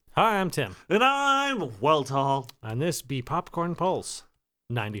Hi, I'm Tim, And I'm well tall. and this be Popcorn Pulse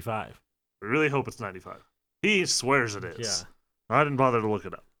 95. I really hope it's 95. He swears it is. Yeah. I didn't bother to look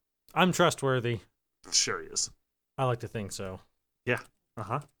it up. I'm trustworthy. Sure he is. I like to think so.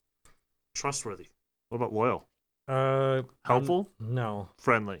 Uh-huh. Trustworthy. What about loyal? Um, Helpful? no.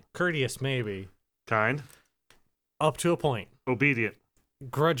 Friendly? Courteous, maybe. Kind? Up to a point. Obedient?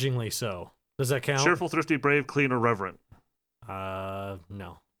 Grudgingly so. Does that count? Cheerful, thrifty, brave, clean, or reverent?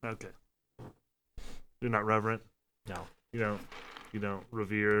 No. Okay. You're not reverent? No. You don't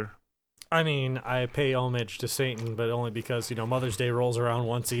revere? I mean, I pay homage to Satan, but only because, Mother's Day rolls around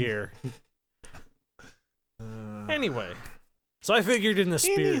once a year. Anyway. So I figured in the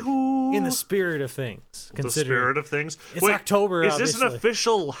spirit of things. The spirit of things? It's October, Is obviously. this an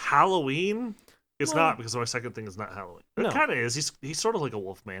official Halloween? It's Well, not, because my second thing is not Halloween. No. It kind of is. He's sort of like a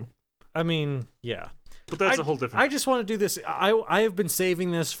wolf man. I mean, yeah. But that's a whole different... I just want to do this. I have been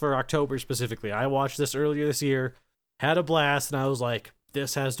saving this for October specifically. I watched this earlier this year, had a blast, and I was like,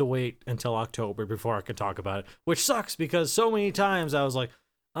 this has to wait until October before I can talk about it. Which sucks because so many times I was like,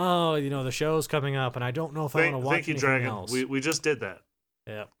 oh, the show's coming up, and I don't know if I want to watch Thank you, anything Dragon. else. We just did that.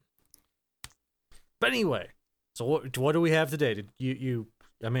 Yeah. But anyway, so what do we have today? Did you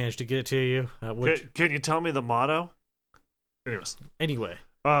I managed to get it to you? Can you tell me the motto? Anyways, Anyway.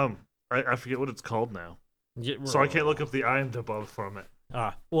 I forget what it's called now, so I can't look up the IMDb from it.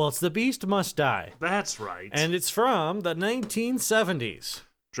 Well, it's The Beast Must Die. That's right. And it's from the 1970s.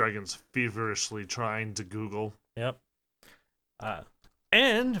 Dragon's feverishly trying to Google. Yep.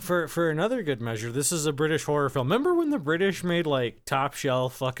 And for another good measure, this is a British horror film. Remember when the British made like top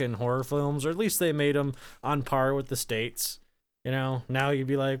shelf fucking horror films, or at least they made them on par with the States? Now you'd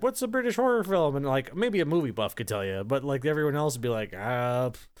be like, what's a British horror film? And like maybe a movie buff could tell you, but like everyone else would be like,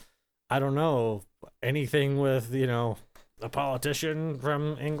 I don't know, anything with, a politician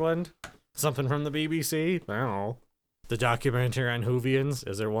from England, something from the BBC. I don't know. The documentary on Whovians,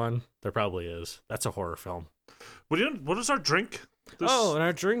 is there one? There probably is. That's a horror film. What is our drink? And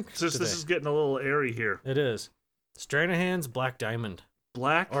our drink This is getting a little airy here. It is. Stranahan's Black Diamond.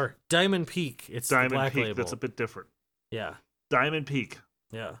 Black? Or Diamond Peak. It's the Diamond black Peak. label. That's a bit different. Yeah. Diamond Peak.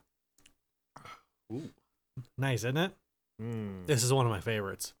 Yeah. Ooh. Nice, isn't it? Mm. This is one of my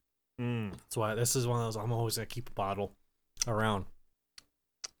favorites. Mm. That's why this is one of those I'm always going to keep a bottle around.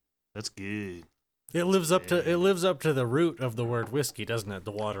 That's good. It lives up to the root of the word whiskey, doesn't it?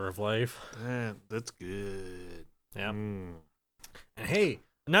 The water of life. That's good. Yeah. Mm. And hey,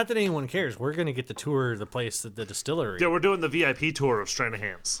 not that anyone cares, we're gonna get to tour the place, the distillery. Yeah, we're doing the VIP tour of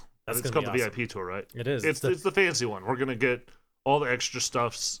Stranahan's. That's It's gonna called be the awesome. VIP tour, right? It is. It's the fancy one. We're gonna get all the extra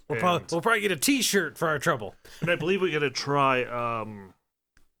stuffs. We'll probably get a T-shirt for our trouble. And I believe we get to try.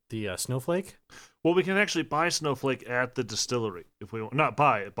 The snowflake. Well, we can actually buy Snowflake at the distillery if we want. Not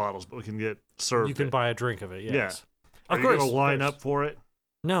buy bottles, but we can get served. You can it. buy a drink of it. Yes. Yeah. Are you gonna line up for it?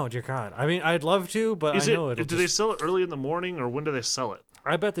 No, dear God. I mean, I'd love to, but I know it'll. Do they sell it early in the morning, or when do they sell it?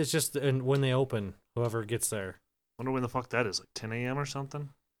 I bet it's just when they open. Whoever gets there. Wonder when the fuck that is, like 10 a.m. or something.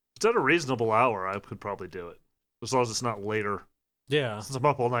 If it's at a reasonable hour, I could probably do it, as long as it's not later. Yeah. Since I'm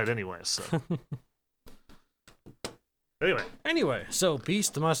up all night anyway. So. Anyway, so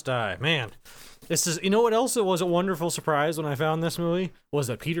Beast Must Die. Man, this is. You know what else? It was a wonderful surprise when I found this movie was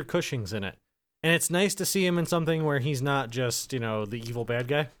that Peter Cushing's in it, and it's nice to see him in something where he's not just the evil bad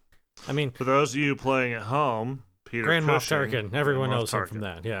guy. I mean, for those of you playing at home, Peter Grand Moff Cushing, Tarkin. Everyone knows him from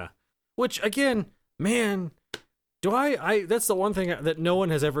that. Yeah. Which again, man, do I? That's the one thing that no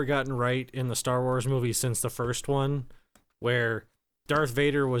one has ever gotten right in the Star Wars movies since the first one, where Darth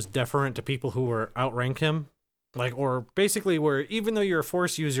Vader was deferent to people who were outrank him. Like, or basically where even though you're a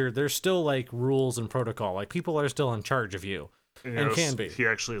Force user, there's still like rules and protocol. Like people are still in charge of you. And can be. He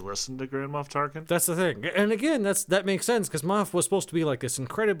actually listened to Grand Moff Tarkin? That's the thing. And again, that makes sense because Moff was supposed to be like this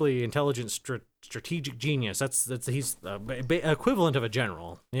incredibly intelligent strategic genius. He's equivalent of a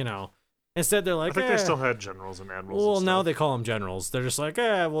general, Instead, they're like, I think they still had generals and admirals. Well, and now stuff. they call him generals. They're just like,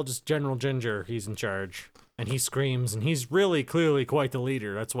 we'll just General Ginger. He's in charge. And he screams, and he's really clearly quite the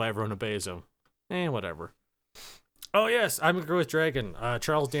leader. That's why everyone obeys him. Whatever. Oh, yes, I'm agree with Dragon.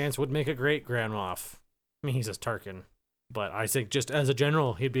 Charles Dance would make a great Grand Moff. I mean, he's a Tarkin. But I think just as a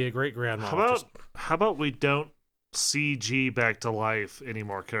general, he'd be a great Grand Moff. How about we don't CG back to life any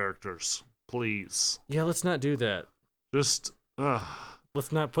more characters, please? Yeah, let's not do that. Just,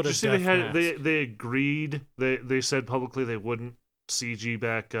 let's not put a see they agreed. They said publicly they wouldn't CG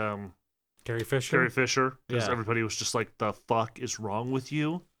back Carrie Fisher? Because everybody was just like, the fuck is wrong with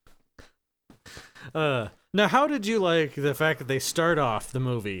you? Now, how did you like the fact that they start off the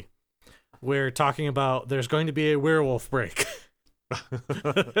movie where talking about there's going to be a werewolf break?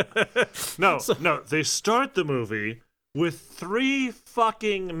 No, So- no. They start the movie with 3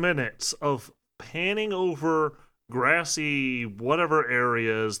 fucking minutes of panning over grassy whatever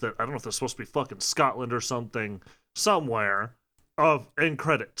areas that I don't know if they're supposed to be fucking Scotland or something somewhere and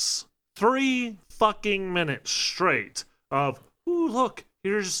credits. 3 fucking minutes straight of ooh look,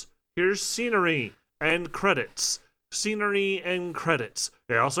 here's scenery and credits. Scenery and credits.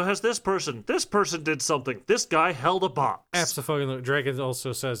 It also has this person. This person did something. This guy held a box. Absolutely. Dragon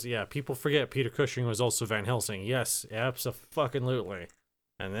also says, yeah, people forget Peter Cushing was also Van Helsing. Yes, absolutely.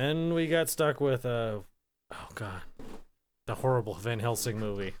 And then we got stuck with, oh god, the horrible Van Helsing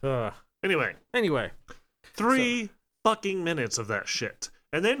movie. Ugh. Anyway, 3 fucking minutes of that shit.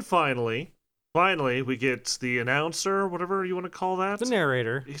 And then finally, we get the announcer, whatever you want to call that. The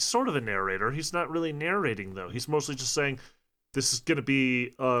narrator. He's sort of a narrator. He's not really narrating, though. He's mostly just saying, this is going to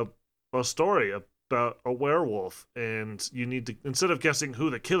be a story about a werewolf, and you need to, instead of guessing who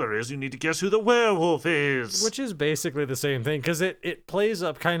the killer is, you need to guess who the werewolf is. Which is basically the same thing, because it plays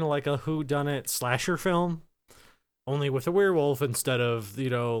up kind of like a whodunit slasher film, only with a werewolf instead of,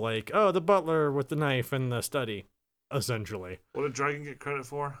 like, oh, the butler with the knife in the study, essentially. What did Dragon get credit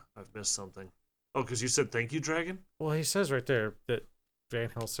for? I've missed something. Oh, because you said thank you, Dragon? Well, he says right there that Van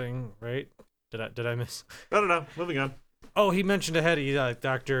Helsing, right? Did I miss? I don't know. Moving on. Oh, he mentioned ahead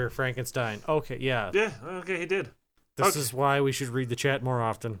Dr. Frankenstein. Okay, yeah. Yeah, okay, he did. This is why we should read the chat more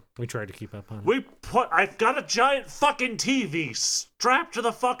often. We try to keep up on it. I've got a giant fucking TV strapped to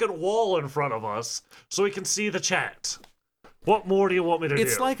the fucking wall in front of us so we can see the chat. What more do you want me to do?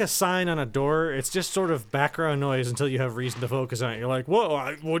 It's like a sign on a door. It's just sort of background noise until you have reason to focus on it. You're like,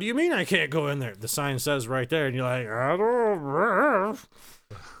 whoa, what do you mean I can't go in there? The sign says right there, and you're like, I don't.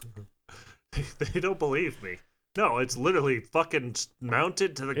 They don't believe me. No, it's literally fucking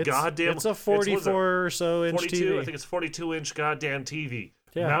mounted to the goddamn... It's a 44 or so inch 42, TV. I think it's 42-inch goddamn TV.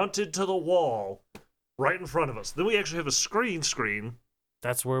 Yeah. Mounted to the wall right in front of us. Then we actually have a screen.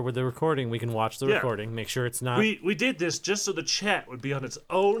 That's where with the recording, we can watch the recording, make sure it's not... We did this just so the chat would be on its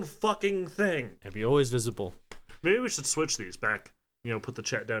own fucking thing. It'd be always visible. Maybe we should switch these back. Put the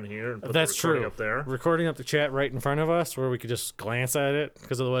chat down here and put That's the recording true. up there. Recording up the chat right in front of us where we could just glance at it,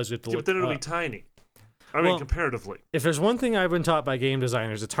 because otherwise we have to look But then it'll be up. tiny. I mean, comparatively. If there's one thing I've been taught by game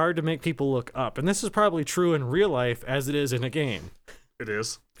designers, it's hard to make people look up. And this is probably true in real life as it is in a game. It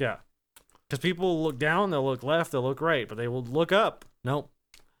is. Yeah. Because people look down, they'll look left, they'll look right, but they will look up. Nope.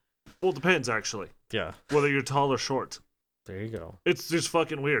 Well, it depends, actually. Yeah. Whether you're tall or short. There you go. It's just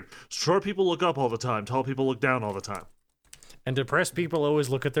fucking weird. Short people look up all the time. Tall people look down all the time. And depressed people always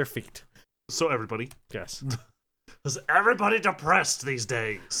look at their feet. So everybody. Yes. Is everybody depressed these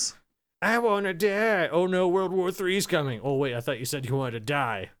days? I want to die. Oh no, World War III's coming. Oh wait, I thought you said you wanted to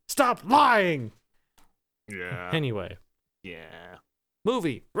die. Stop lying! Yeah. Anyway. Yeah.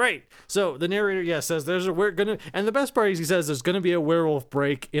 Movie, right. So the narrator, says and the best part is he says there's gonna be a werewolf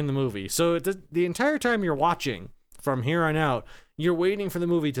break in the movie. So the entire time you're watching, from here on out, you're waiting for the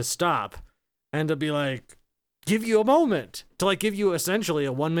movie to stop and to be like, give you a moment to like give you essentially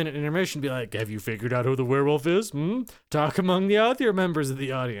a 1-minute intermission. Be like, have you figured out who the werewolf is? Talk among the other members of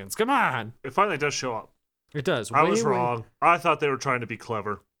the audience. Come on. It finally does show up. It does. I was wrong. I thought they were trying to be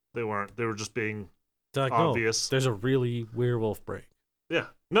clever. They weren't. They were just being like, obvious. No, there's a really werewolf break. Yeah.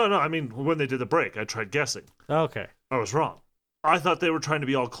 No. I mean, when they did the break, I tried guessing. Okay. I was wrong. I thought they were trying to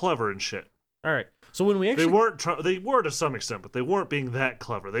be all clever and shit. All right. So when we actually they were to some extent, but they weren't being that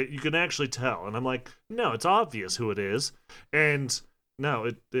clever. You can actually tell, and I'm like, no, it's obvious who it is, and no,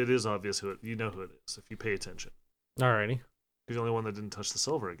 it is obvious who you know who it is if you pay attention. Alrighty. He's the only one that didn't touch the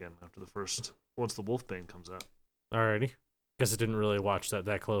silver again after the first once the Wolfbane comes out. Alrighty. Guess I didn't really watch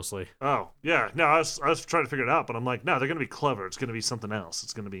that closely. Oh yeah, no, I was trying to figure it out, but I'm like, no, they're gonna be clever. It's gonna be something else.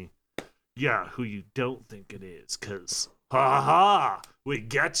 It's gonna be, who you don't think it is, 'cause ha ha, we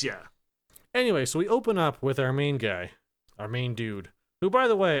got ya. Anyway, so we open up with our main guy, our main dude, who, by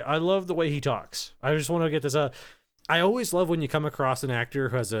the way, I love the way he talks. I just want to get this out. I always love when you come across an actor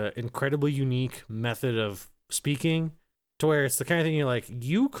who has an incredibly unique method of speaking, to where it's the kind of thing you're like,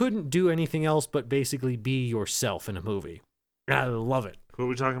 you couldn't do anything else but basically be yourself in a movie. I love it. Who are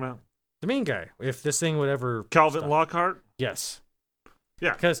we talking about? The main guy. If this thing would ever Calvin stop. Lockhart? Yes.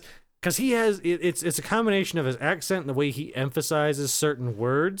 Yeah. Because he has it's a combination of his accent and the way he emphasizes certain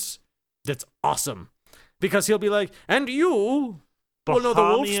words that's awesome. Because he'll be like, and you will know the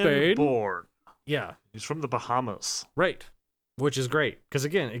Wolfsbane. Born. Yeah. He's from the Bahamas. Right. Which is great. Because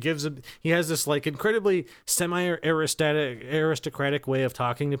again, it gives him he has this like incredibly aristocratic way of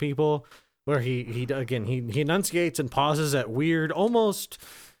talking to people where he enunciates and pauses at weird, almost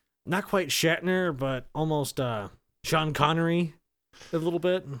not quite Shatner, but almost Sean Connery a little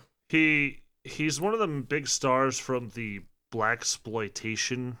bit. He's one of the big stars from the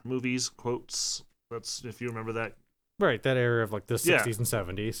blaxploitation movies, quotes. That's if you remember that. Right, that era of like the 60s Yeah.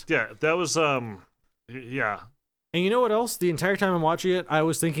 and 70s. Yeah, that was yeah. And you know what else? The entire time I'm watching it, I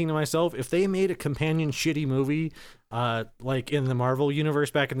was thinking to myself, if they made a companion shitty movie, like in the Marvel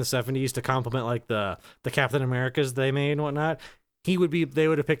universe back in the 70s to complement like the Captain Americas they made and whatnot, they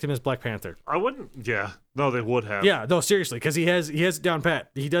would have picked him as Black Panther. I wouldn't. Yeah, no, they would have. Yeah, no, seriously, because he has it down pat.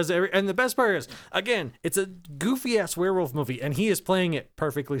 He does and the best part is, again, it's a goofy ass werewolf movie, and he is playing it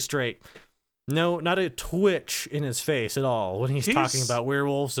perfectly straight. No, not a twitch in his face at all when he's talking about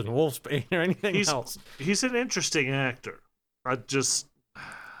werewolves and wolfsbane or anything else. He's an interesting actor. I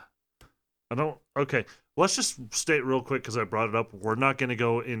don't. Okay, let's just state real quick because I brought it up. We're not going to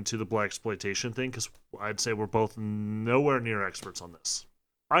go into the blaxploitation thing because I'd say we're both nowhere near experts on this.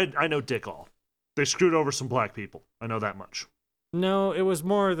 I know dick all. They screwed over some black people. I know that much. No, it was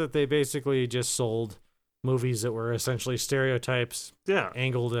more that they basically just sold movies that were essentially stereotypes,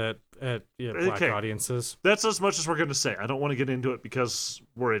 angled at black audiences. That's as much as we're going to say. I don't want to get into it because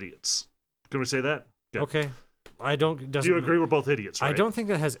we're idiots. Can we say that? Yeah. Okay. Do you agree we're both idiots, right? I don't think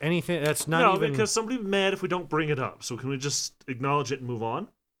that has anything. That's not even. No, because somebody would be mad if we don't bring it up. So can we just acknowledge it and move on?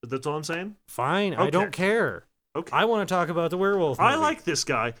 That's all I'm saying? Fine. Okay. I don't care. Okay. I want to talk about the werewolf movie. I like this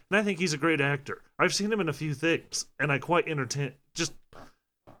guy, and I think he's a great actor. I've seen him in a few things, and I quite entertain.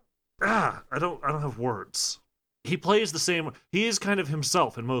 I don't have words. He plays the same. He is kind of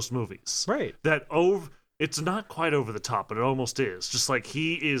himself in most movies. Right. It's not quite over the top, but it almost is. Just like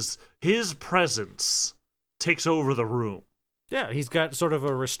his presence takes over the room. Yeah, he's got sort of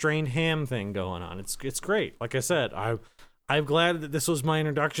a restrained ham thing going on. It's great. Like I said, I'm glad that this was my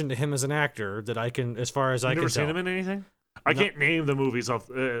introduction to him as an actor. That I can, as far as I can tell. Never seen him in anything? I can't name the movies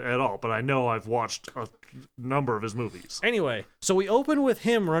at all, but I know I've watched a number of his movies. Anyway, so we open with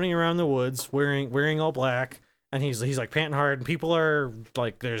him running around the woods wearing all black, and he's like panting hard, and people are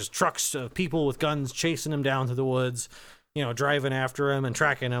like, there's trucks of people with guns chasing him down through the woods, driving after him and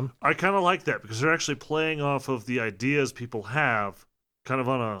tracking him. I kind of like that because they're actually playing off of the ideas people have, kind of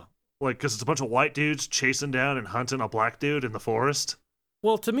on a because it's a bunch of white dudes chasing down and hunting a black dude in the forest.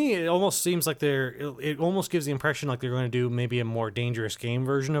 Well, to me, it almost seems like it almost gives the impression like they're going to do maybe a more dangerous game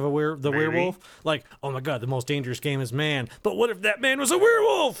version of the werewolf. Like, oh my god, the most dangerous game is man. But what if that man was a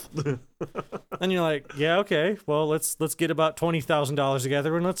werewolf? And you're like, yeah, okay. Well, let's get about $20,000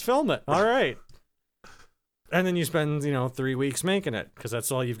 together and let's film it. All right. And then you spend 3 weeks making it because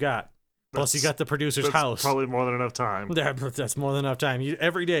that's all you've got. Plus, you got the producer's house. Probably more than enough time. That's more than enough time.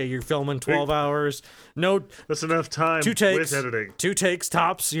 Every day you're filming 12 hours. No, that's enough time. 2 takes, with editing. 2 takes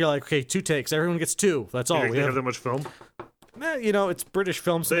tops. You're like, okay, 2 takes. Everyone gets 2. That's all. We have that much film. It's British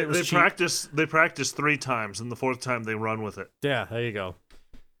film, so they practice. They practice 3 times, and the 4th time they run with it. Yeah, there you go.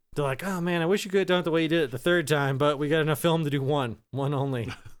 They're like, oh man, I wish you could have done it the way you did it the 3rd time, but we got enough film to do one only.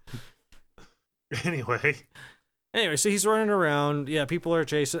 Anyway, so he's running around. Yeah, people are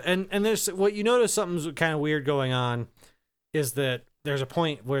chasing. And there's what you notice something's kind of weird going on is that there's a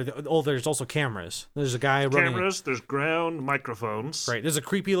point where there's also cameras. There's a guy running. Cameras, there's ground microphones. Right. There's a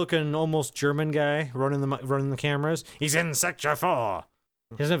creepy looking almost German guy running the cameras. He's in sector 4.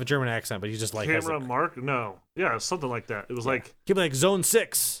 He doesn't have a German accent, but he's just like Camera mark? No. Yeah, something like that. It was like he'd be like zone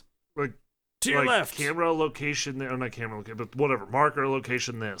 6. Like to your left. Camera location there, or not camera location, but whatever. Marker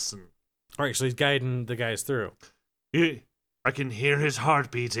location this and all right, so he's guiding the guys through. I can hear his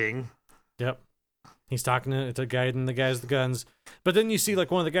heart beating. Yep. He's talking to guiding the guys with the guns. But then you see like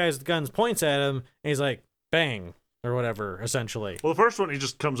one of the guys with the guns points at him and he's like, bang, or whatever, essentially. Well, the first one, he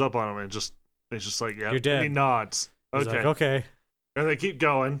just comes up on him and he's just like, yeah. You're dead. And he nods. He's okay. Like, okay. And they keep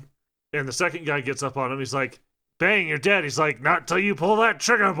going. And the second guy gets up on him. He's like, bang, you're dead. He's like, not till you pull that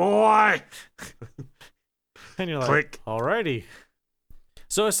trigger, boy. And you're like, click. Alrighty.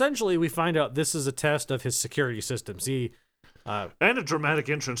 So essentially, we find out this is a test of his security systems. And a dramatic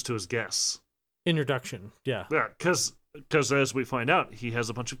entrance to his guests. Introduction, yeah. Yeah, because as we find out, he has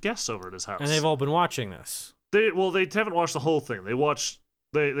a bunch of guests over at his house. And they've all been watching this. They haven't watched the whole thing.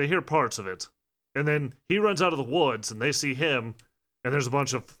 They hear parts of it. And then he runs out of the woods, and they see him, and there's a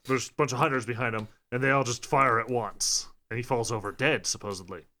bunch of hunters behind him, and they all just fire at once. And he falls over dead,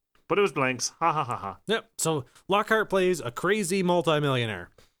 supposedly. But it was blanks. Ha ha ha ha. Yep. So Lockhart plays a crazy multimillionaire.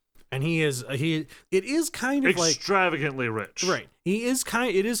 And it is kind of like extravagantly rich. Right.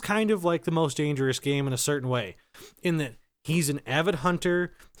 It is kind of like the most dangerous game in a certain way. In that he's an avid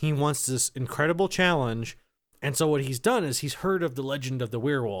hunter, he wants this incredible challenge, and so what he's done is he's heard of the legend of the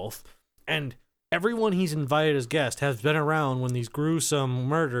werewolf, and everyone he's invited as guest has been around when these gruesome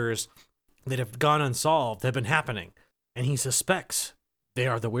murders that have gone unsolved have been happening. and he suspects they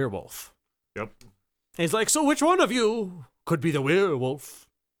are the werewolf. Yep. And he's like, so which one of you could be the werewolf?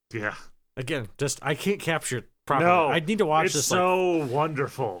 Yeah. Again, I can't capture it properly. No, I need to watch it's this. so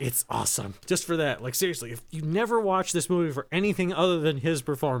wonderful. It's awesome. Just for that. Like, seriously, if you never watch this movie for anything other than his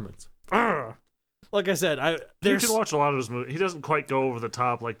performance. Like I said, you can watch a lot of his movies. He doesn't quite go over the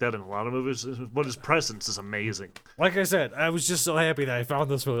top like that in a lot of movies, but his presence is amazing. Like I said, I was just so happy that I found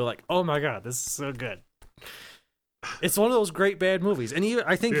this movie. Like, oh my god, this is so good. It's one of those great bad movies. And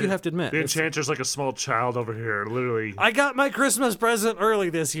I think you have to admit. The Enchanter's like a small child over here, literally. I got my Christmas present early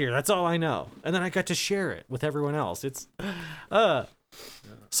this year. That's all I know. And then I got to share it with everyone else.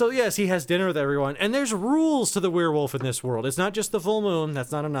 So yes, he has dinner with everyone. And there's rules to the werewolf in this world. It's not just the full moon.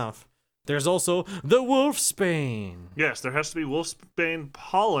 That's not enough. There's also the wolfsbane. Yes, there has to be wolfsbane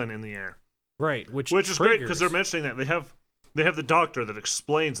pollen in the air. Right, which is great because they're mentioning that they have the doctor that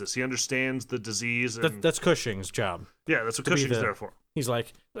explains this. He understands the disease. And that's Cushing's job. Yeah, that's what Cushing's there for. He's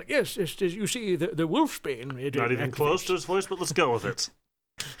like yes, you see, the wolfsbane. Not even close to his voice, but let's go with it.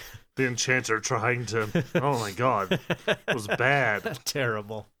 The Enchanter trying to. Oh my god, it was bad.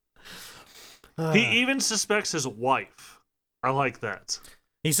 Terrible. He even suspects his wife. I like that.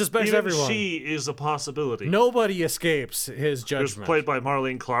 He suspects even everyone. She is a possibility. Nobody escapes his judgment. It's played by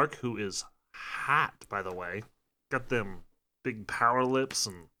Marlene Clark, who is hot, by the way. Got them big power lips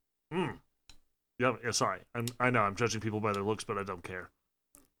and yeah. Sorry, I know I'm judging people by their looks, but I don't care.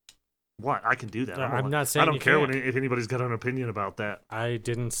 What? I can do that. I'm not saying I don't you care can't. if anybody's got an opinion about that. I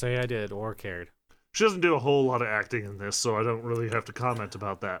didn't say I did or cared. She doesn't do a whole lot of acting in this, so I don't really have to comment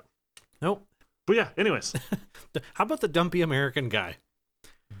about that. Nope. But yeah, anyways. How about the dumpy American guy?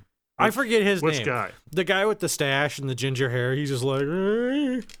 I forget his name. Which guy? The guy with the stash and the ginger hair. He's just like,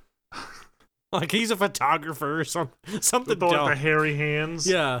 like he's a photographer or something the dumb. the hairy hands.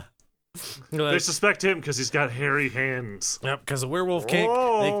 Yeah. They suspect him because he's got hairy hands. Yep, because the werewolf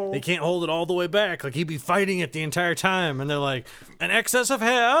can't. They can't hold it all the way back. Like he'd be fighting it the entire time, and they're like, an excess of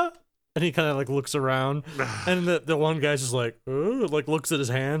hair. And he kind of like looks around, and the one guy's just like looks at his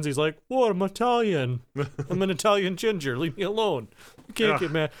hands. He's like, "What? I'm Italian. I'm an Italian ginger. Leave me alone. You can't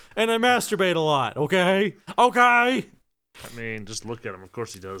get mad." And I masturbate a lot. Okay. I mean, just look at him. Of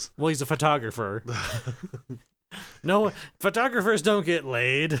course he does. Well, he's a photographer. No, photographers don't get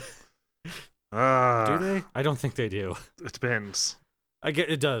laid. Do they? I don't think they do. It depends. I get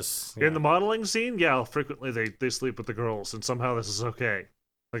it does. Yeah. In the modeling scene, yeah, frequently they sleep with the girls, and somehow this is okay.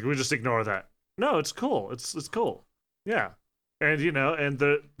 Like, we just ignore that. No, it's cool. It's cool. Yeah. And, and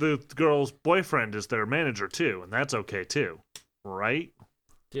the girl's boyfriend is their manager, too, and that's okay, too. Right?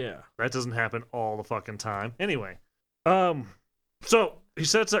 Yeah. That doesn't happen all the fucking time. Anyway. So, he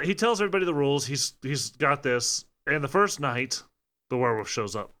tells everybody the rules. He's got this. And the first night, the werewolf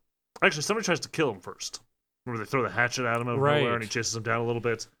shows up. Actually, somebody tries to kill him first. Remember, they throw the hatchet at him out of nowhere, and he chases him down a little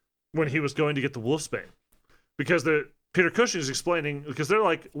bit. When he was going to get the wolfsbane. Because Peter Cushing is explaining, because they're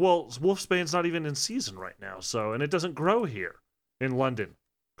like, well, wolfsbane's not even in season right now, and it doesn't grow here in London,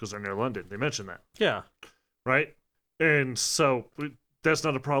 because they're near London. They mentioned that. Yeah. Right? And so that's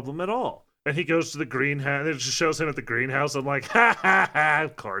not a problem at all. And he goes to the greenhouse, it just shows him at the greenhouse. I'm like, ha ha ha,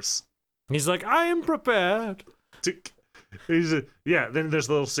 of course. He's like, I am prepared. Yeah, then there's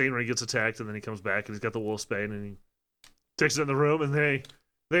a little scene where he gets attacked, and then he comes back, and he's got the wolfsbane, and he takes it in the room, and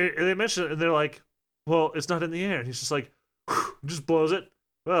they mention it, and they're like, well, it's not in the air. And he's just like, just blows it.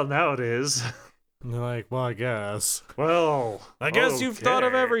 Well, now it is. And they're like, well, I guess. Well, I guess you've thought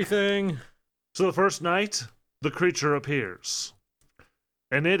of everything. So the first night, the creature appears.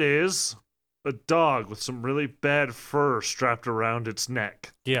 And it is a dog with some really bad fur strapped around its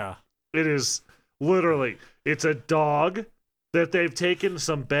neck. Yeah. It is literally, it's a dog that they've taken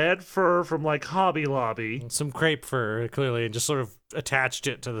some bad fur from like Hobby Lobby. Some crepe fur, clearly, and just sort of attached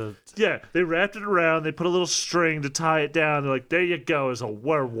it to the... Yeah, they wrapped it around, they put a little string to tie it down. They're like, there you go, it's a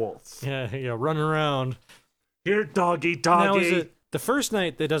werewolf. Yeah, running around. Here, doggy. Now, is it the first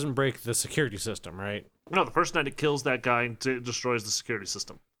night that doesn't break the security system, right? No, the first night it kills that guy and destroys the security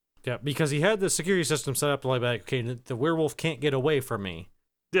system. Yeah, because he had the security system set up like, okay, the werewolf can't get away from me.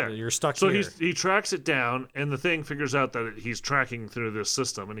 Yeah, you're stuck here. So he tracks it down, and the thing figures out that he's tracking through this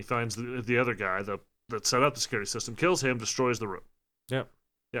system, and he finds the other guy that set up the security system, kills him, destroys the room. Yep.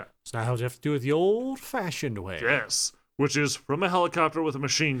 Yeah. So now you have to do it the old-fashioned way. Yes, which is from a helicopter with a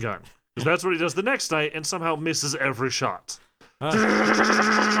machine gun. Because that's what he does the next night, and somehow misses every shot.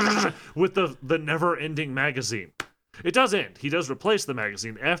 With the never-ending magazine. It does end. He does replace the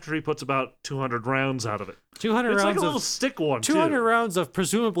magazine after he puts about 200 rounds out of it. 200 it's rounds like a little stick one, 200 too. rounds of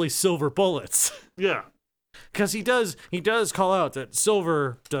presumably silver bullets. Yeah. Because he does call out that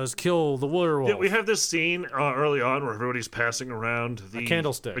silver does kill the werewolf. Yeah, we have this scene early on where everybody's passing around a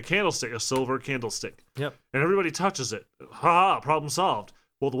candlestick. A silver candlestick. Yep. And everybody touches it. Ha ha, problem solved.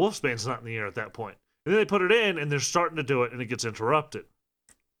 Well, the wolfsbane's not in the air at that point. And then they put it in, and they're starting to do it, and it gets interrupted.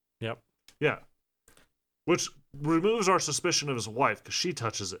 Yep. Yeah. Which removes our suspicion of his wife, because she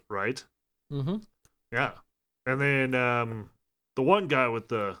touches it, right? Mm-hmm. Yeah. And then the one guy with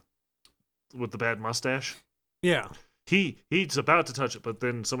the bad mustache. Yeah. He's about to touch it, but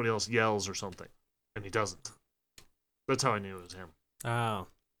then somebody else yells or something, and he doesn't. That's how I knew it was him. Oh.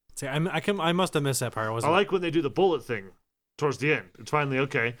 See, I must have missed that part. I like when they do the bullet thing towards the end. It's finally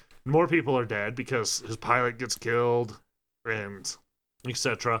okay. More people are dead because his pilot gets killed, and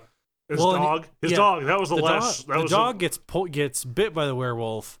etc. His dog. That was the last. The dog gets bit by the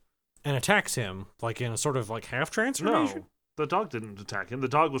werewolf and attacks him, like in a sort of like half transformation. No, the dog didn't attack him. The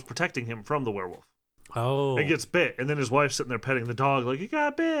dog was protecting him from the werewolf. Oh. It gets bit, and then his wife's sitting there petting the dog like, he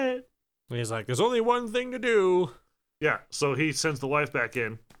got bit. And he's like, there's only one thing to do. Yeah, so he sends the wife back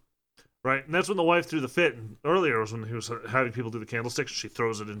in, right? And that's when the wife threw the fit. And earlier was when he was having people do the candlesticks. She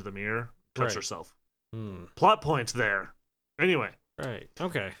throws it into the mirror, cuts herself. Plot points there. Anyway. Right,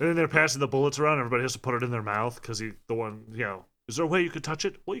 okay. And then they're passing the bullets around. Everybody has to put it in their mouth because is there a way you could touch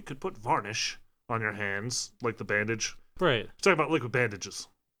it? Well, you could put varnish on your hands, like the bandage. Right. We're talking about liquid bandages.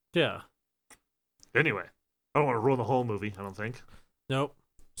 Yeah. Anyway, I don't want to ruin the whole movie, I don't think. Nope.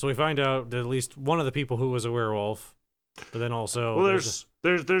 So we find out that at least one of the people who was a werewolf, but then also... Well,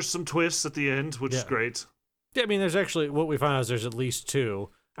 there's some twists at the end, which is great. Yeah, I mean, there's actually... What we found out is there's at least two.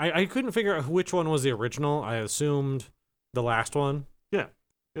 I couldn't figure out which one was the original. I assumed the last one. Yeah,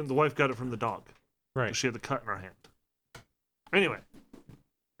 and the wife got it from the dog. Right. She had the cut in her hand. Anyway,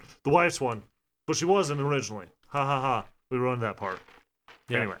 the wife's one, but she wasn't originally. Ha ha ha. We ruined that part.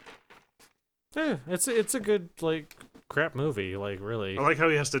 Yeah. Anyway. Yeah, it's a good, like, crap movie, like, really. I like how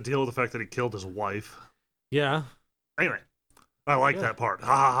he has to deal with the fact that he killed his wife. Yeah. Anyway, I like that part.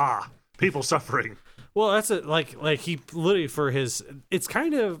 Ha ha ha. People suffering. Well, that's it. Like he literally for his. It's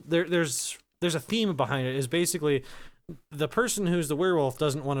kind of there's a theme behind it. Is basically the person who's the werewolf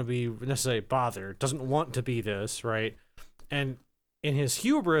doesn't want to be necessarily bothered, doesn't want to be this, right? And in his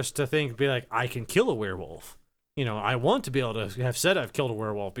hubris to be like, I can kill a werewolf. You know, I want to be able to have said I've killed a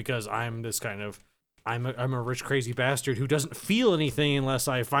werewolf because I'm this kind of, I'm a rich crazy bastard who doesn't feel anything unless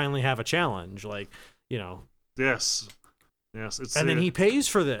I finally have a challenge. Like, you know. Yes. Yes. And then he pays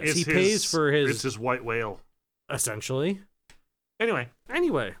for this. He pays for his. It's his white whale. Essentially. Anyway.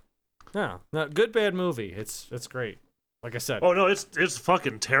 Yeah. No, good bad movie. It's great. Like I said. Oh no, it's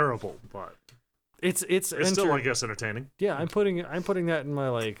fucking terrible, but it's still, I guess, entertaining. Yeah, I'm putting that in my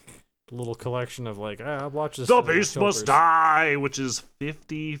like little collection of like I'll watch this. The Beast Must Die, which is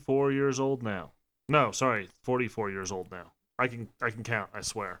 54 years old now. No, sorry, 44 years old now. I can count. I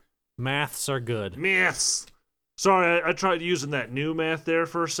swear. Maths are good. Maths. Sorry, I tried using that new math there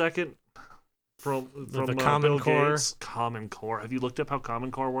for a second. From the Common Core. Common Core. Have you looked up how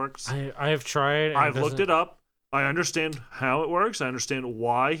Common Core works? I have tried. I've looked it up. I understand how it works. I understand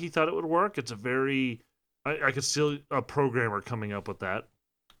why he thought it would work. It's a very... I could see a programmer coming up with that.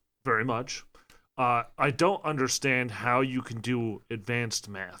 Very much. I don't understand how you can do advanced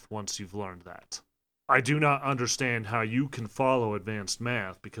math once you've learned that. I do not understand how you can follow advanced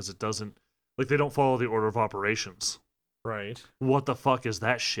math because it doesn't... Like, they don't follow the order of operations. Right. What the fuck is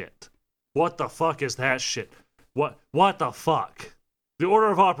that shit? What the fuck is that shit? What the fuck? The order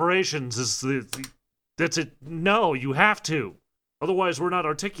of operations is that's it. No, you have to. Otherwise, we're not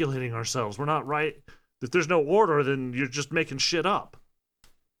articulating ourselves. We're not right. If there's no order, then you're just making shit up.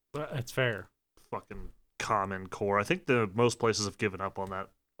 That's fair. Fucking Common Core. I think most places have given up on that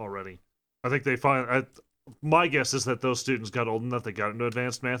already. I think they my guess is that those students got old enough, they got into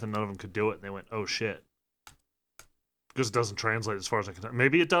advanced math, and none of them could do it, and they went, oh shit. Because it doesn't translate as far as I can tell.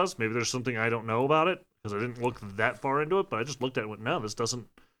 Maybe it does. Maybe there's something I don't know about it, because I didn't look that far into it, but I just looked at it and went, no, this doesn't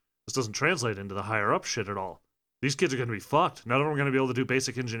translate into the higher up shit at all. These kids are going to be fucked. None of them are going to be able to do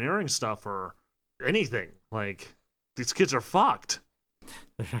basic engineering stuff or anything. Like, these kids are fucked.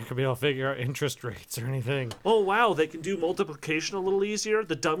 They're not going to be able to figure out interest rates or anything. Oh, wow, they can do multiplication a little easier?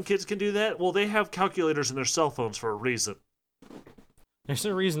 The dumb kids can do that? Well, they have calculators in their cell phones for a reason. There's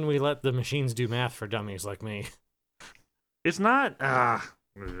a reason we let the machines do math for dummies like me. It's not...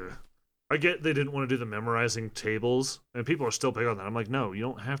 I get they didn't want to do the memorizing tables, and people are still big on that. I'm like, no, you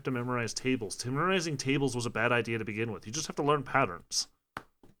don't have to memorize tables. Memorizing tables was a bad idea to begin with. You just have to learn patterns.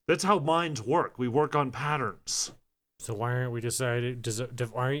 That's how minds work. We work on patterns. So why aren't you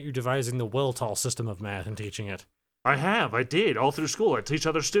devising the Wiltall system of math and teaching it? I did, all through school. I teach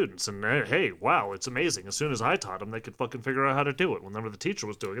other students, and hey, wow, it's amazing. As soon as I taught them, they could fucking figure out how to do it. Whenever the teacher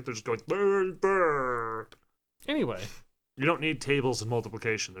was doing it, they're just going, burn, burn. Anyway. You don't need tables and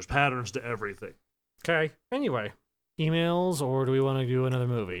multiplication. There's patterns to everything. Okay. Anyway. Emails, or do we want to do another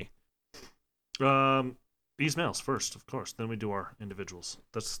movie? Emails first, of course. Then we do our individuals.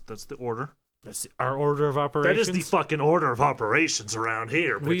 That's the order. That's our order of operations. That is the fucking order of operations around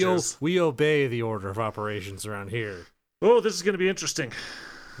here, bitches. We obey the order of operations around here. Oh, this is going to be interesting.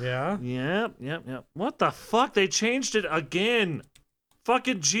 Yeah? Yep. What the fuck? They changed it again.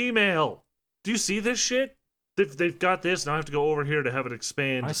 Fucking Gmail. Do you see this shit? They've got this. Now I have to go over here to have it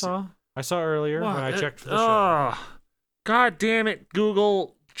expand. I saw earlier when I checked for the show. God damn it,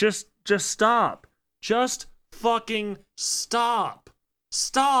 Google. Just stop. Just fucking stop.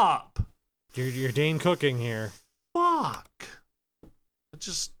 Stop. You're Dane Cooking here. Fuck. I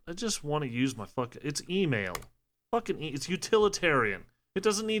just want to use my fucking... It's email. It's utilitarian. It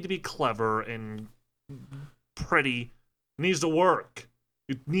doesn't need to be clever and pretty. It needs to work.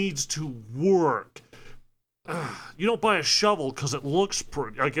 It needs to work. You don't buy a shovel because it looks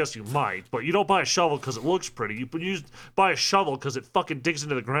pretty. I guess you might, but you don't buy a shovel because it looks pretty. You buy a shovel because it fucking digs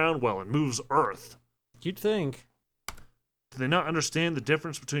into the ground well and moves earth. You'd think. Do they not understand the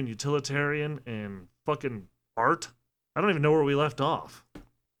difference between utilitarian and fucking art? I don't even know where we left off.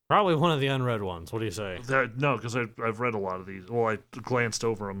 Probably one of the unread ones. What do you say? No, because I've read a lot of these. Well, I glanced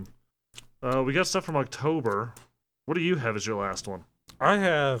over them. We got stuff from October. What do you have as your last one? I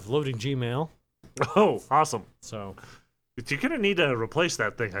have loading Gmail. Oh, awesome. So you're going to need to replace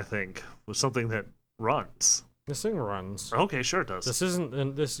that thing, I think, with something that runs. This thing runs. Okay, sure it does. This isn't,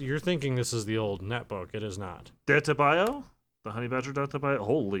 and this, you're thinking this is the old netbook. It is not. Databio? The Honey Badger Databio?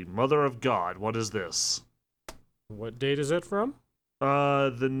 Holy mother of God, what is this? What date is it from?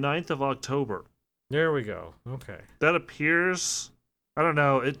 The 9th of October. There we go. Okay. That appears... I don't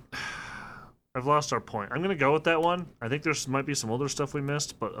know, I've lost our point. I'm going to go with that one. I think there's might be some older stuff we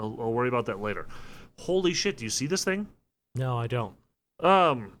missed, but I'll worry about that later. Holy shit, do you see this thing? No, I don't.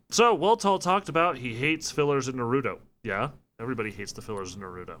 So, Weltall talked about he hates fillers in Naruto. Yeah? Everybody hates the fillers in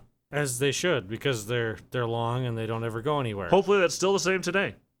Naruto. As they should, because they're long and they don't ever go anywhere. Hopefully that's still the same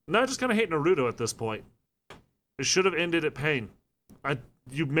today. No, I just kind of hate Naruto at this point. It should have ended at pain.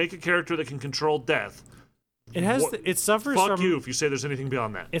 You make a character that can control death. It suffers Fuck from... you if you say there's anything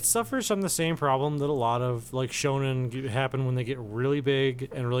beyond that. It suffers from the same problem that a lot of like shonen happen when they get really big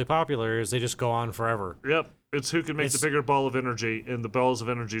and really popular, is they just go on forever. Yep. It's who can make the bigger ball of energy, and the balls of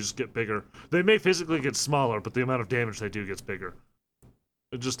energy just get bigger. They may physically get smaller, but the amount of damage they do gets bigger.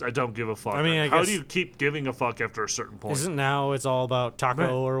 I don't give a fuck. I mean, how do you keep giving a fuck after a certain point? Isn't now it's all about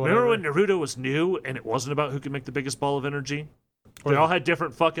Taco or whatever? Remember when Naruto was new and it wasn't about who could make the biggest ball of energy? They all had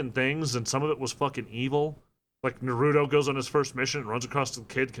different fucking things, and some of it was fucking evil. Like Naruto goes on his first mission and runs across the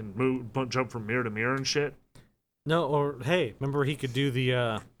kid, can jump from mirror to mirror and shit. No, or hey, remember he could do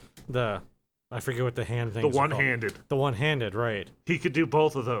the I forget what the hand thing. The one-handed. The one-handed, right? He could do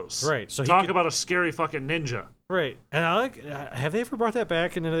both of those. Right. So talk about a scary fucking ninja. Right. And I like. Have they ever brought that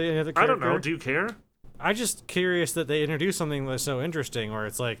back into any other character? I don't know. Do you care? I'm just curious that they introduced something that's so interesting, where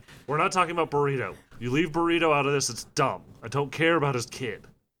it's like, we're not talking about Burrito. You leave Burrito out of this, it's dumb. I don't care about his kid.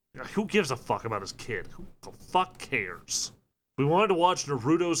 Who gives a fuck about his kid? Who the fuck cares? If we wanted to watch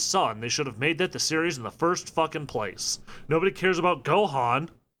Naruto's son, they should have made that the series in the first fucking place. Nobody cares about Gohan.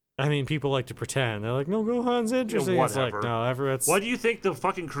 I mean, people like to pretend. They're like, no, Gohan's interesting. Yeah, it's like, no, everyone's... Why do you think the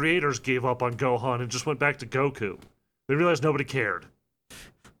fucking creators gave up on Gohan and just went back to Goku? They realized nobody cared.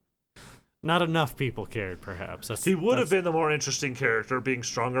 Not enough people cared, perhaps. He would have been the more interesting character, being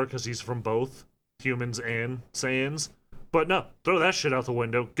stronger because he's from both humans and Saiyans. But no, throw that shit out the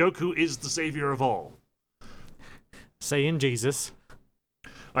window. Goku is the savior of all. Saiyan Jesus.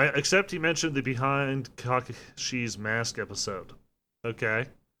 Except he mentioned the Behind Kakashi's Mask episode. Okay.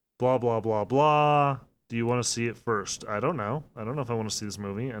 Blah, blah, blah, blah. Do you want to see it first? I don't know. I don't know if I want to see this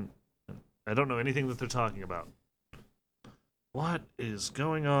movie, and I don't know anything that they're talking about. What is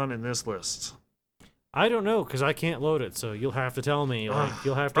going on in this list? I don't know, because I can't load it, so you'll have to tell me.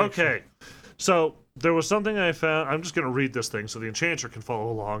 You'll have to... Okay. So, there was something I found. I'm just going to read this thing so the Enchanter can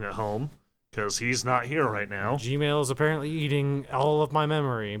follow along at home, because he's not here right now. Gmail is apparently eating all of my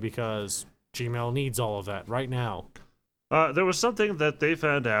memory, because Gmail needs all of that right now. There was something that they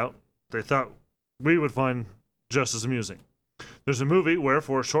found out they thought we would find just as amusing. There's a movie where,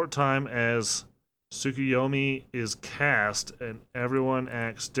 for a short time, as Tsukuyomi is cast and everyone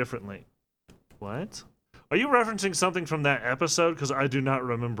acts differently. What? Are you referencing something from that episode? Because I do not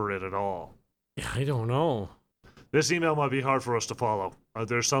remember it at all. Yeah, I don't know. This email might be hard for us to follow.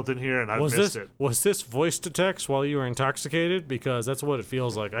 There's something here, and I've missed it. Was this voice to text while you were intoxicated? Because that's what it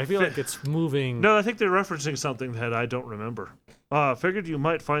feels like. I feel like it's moving. No, I think they're referencing something that I don't remember. Figured you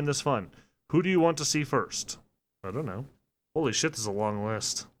might find this fun. Who do you want to see first? I don't know. Holy shit, this is a long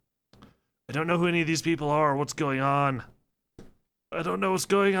list. I don't know who any of these people are. What's going on? I don't know what's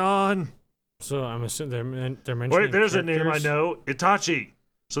going on. So I'm assuming they're mentioning. Wait, there's a name I characters? know. Itachi.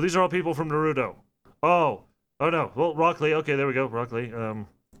 So these are all people from Naruto. Oh no. Well, Rock Lee. Okay, there we go. Rock Lee. I'm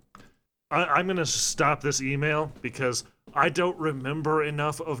gonna stop this email because I don't remember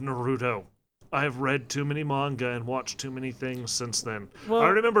enough of Naruto. I've read too many manga and watched too many things since then. Well, I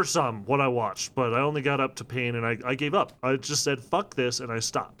remember what I watched, but I only got up to Pain and I gave up. I just said fuck this and I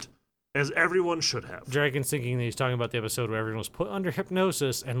stopped, as everyone should have. Dragon's thinking that he's talking about the episode where everyone was put under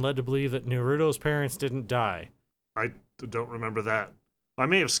hypnosis and led to believe that Naruto's parents didn't die. I don't remember that. I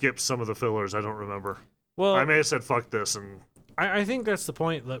may have skipped some of the fillers. I don't remember. Well, I may have said fuck this and. I think that's the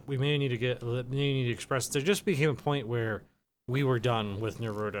point that we may need to express. There just became a point where we were done with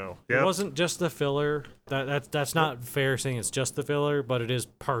Naruto. Yep. It wasn't just the filler. That's not fair saying it's just the filler, but it is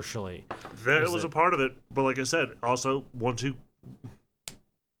partially. That was a part of it, but like I said, also when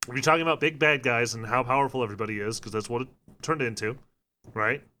you're talking about big bad guys and how powerful everybody is, because that's what it turned into,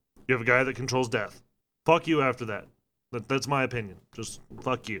 right? You have a guy that controls death. Fuck you after that. That's my opinion. Just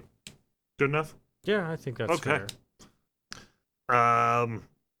fuck you. Good enough? Yeah, I think that's Okay. fair.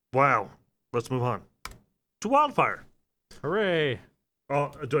 Wow. Let's move on to Wildfire. Hooray!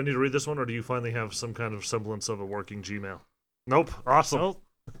 Oh, do I need to read this one, or do you finally have some kind of semblance of a working Gmail? Nope. Awesome.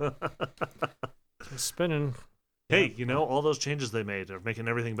 It's spinning. Hey, all those changes they made are making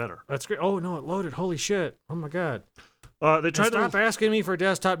everything better. That's great. Oh no, it loaded. Holy shit! Oh my god! They tried Stop to. asking me for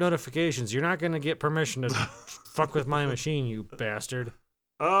desktop notifications. You're not gonna get permission to fuck with my machine, you bastard.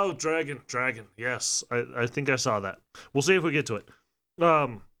 Oh, dragon. Yes, I think I saw that. We'll see if we get to it.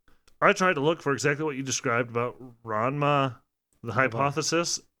 I tried to look for exactly what you described about Ranma, the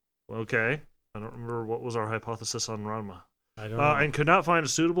hypothesis. Okay, I don't remember what was our hypothesis on Ranma. I don't know. And could not find a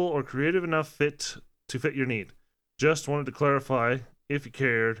suitable or creative enough fit to fit your need. Just wanted to clarify, if you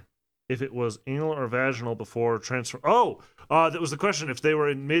cared, if it was anal or vaginal before transfer. Oh, that was the question. If they were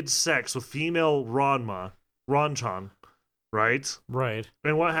in mid-sex with female Ranchan, right? Right.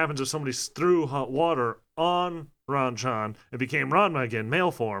 And what happens if somebody threw hot water on Ranchan and became Ranma again, male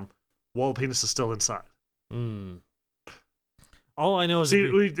form, while the penis is still inside? All I know is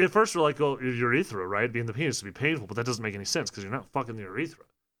See, at first we're like, well, urethra, right? Being the penis would be painful, but that doesn't make any sense because you're not fucking the urethra.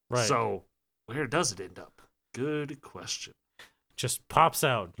 right. So where does it end up? Good question. Just pops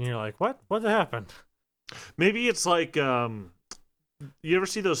out, and you're like, "What? What happened?" Maybe it's like, you ever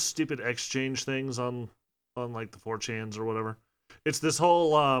see those stupid exchange things on like the 4chans or whatever? It's this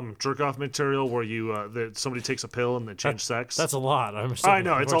whole jerk off material where that somebody takes a pill and they change sex. That's a lot. I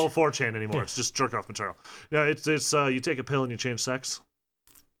know it's all 4chan anymore. It's just jerk off material. Yeah, it's you take a pill and you change sex.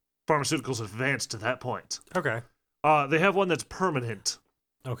 Pharmaceuticals advanced to that point. Okay. They have one that's permanent.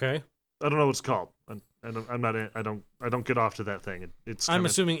 Okay. I don't know what it's called. I'm not. I don't get off to that thing. I'm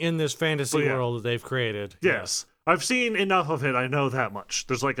assuming in this fantasy world that they've created. Yes, I've seen enough of it. I know that much.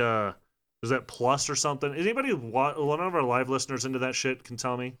 There's like is that Plus or something? Anybody, one of our live listeners into that shit can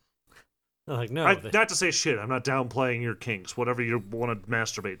tell me. Like no. Not to say shit. I'm not downplaying your kinks. Whatever you want to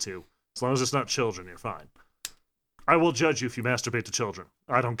masturbate to, as long as it's not children, you're fine. I will judge you if you masturbate to children.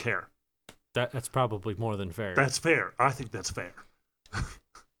 I don't care. That's probably more than fair. That's fair. I think that's fair.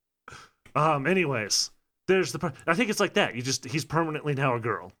 Anyways, there's I think it's like that. He's permanently now a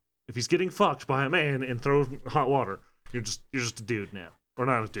girl. If he's getting fucked by a man and thrown hot water, you're just a dude now. Or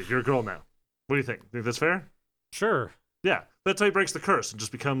not a dude, you're a girl now. What do you think? Think that's fair? Sure. Yeah. That's how he breaks the curse and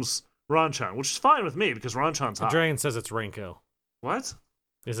just becomes Ranchan, which is fine with me because Ranchan's hot. The dragon says it's Rainco. What?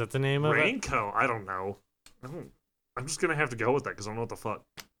 Is that the name of it? Rainco? I don't know. I'm just gonna have to go with that because I don't know what the fuck.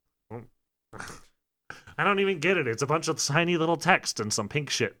 I don't even get it. It's a bunch of tiny little text and some pink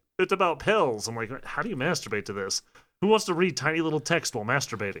shit. It's about pills. I'm like, how do you masturbate to this? Who wants to read tiny little text while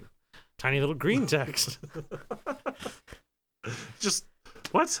masturbating? Tiny little green text. Just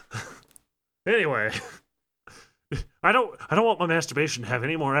what? Anyway, I don't want my masturbation to have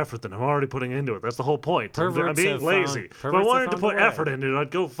any more effort than I'm already putting into it. That's the whole point. I'm being lazy. If I wanted to put effort into it,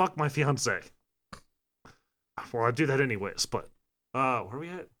 I'd go fuck my fiance. Well, I'd do that anyways. But where are we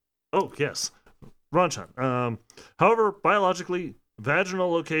at? Oh yes, Ranchan. However, biologically,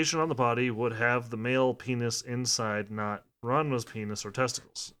 vaginal location on the body would have the male penis inside, not Ranma's penis or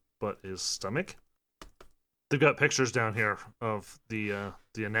testicles, but his stomach. They've got pictures down here of the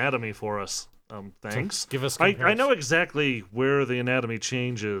anatomy for us. Thanks. Give us. I know exactly where the anatomy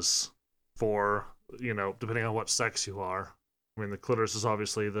changes for depending on what sex you are. I mean, the clitoris is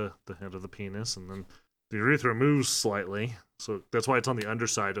obviously the head of the penis, and then the urethra moves slightly, so that's why it's on the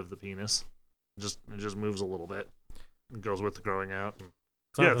underside of the penis. It just moves a little bit. It goes with the growing out.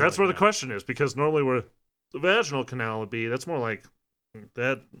 Yeah, that's where the question is, because normally where the vaginal canal would be, that's more like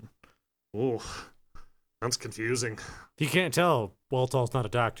that. Oh, that's confusing. You can't tell, Waltall's not a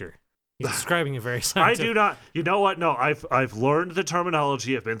doctor. He's describing it very scientific. I do not. You know what? No, I've learned the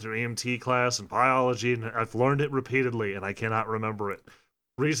terminology. I've been through EMT class and biology, and I've learned it repeatedly, and I cannot remember it.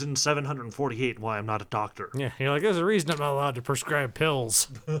 Reason 748 why I'm not a doctor. Yeah, you're like, there's a reason I'm not allowed to prescribe pills.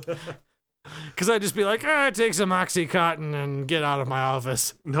 Because I'd just be like, take some Oxycontin and get out of my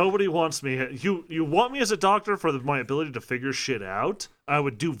office. Nobody wants me. You want me as a doctor for my ability to figure shit out? I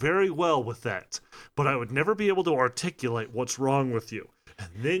would do very well with that. But I would never be able to articulate what's wrong with you. And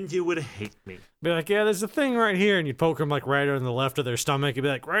then you would hate me. Be like, yeah, there's a thing right here. And you'd poke them like right on the left of their stomach. You'd be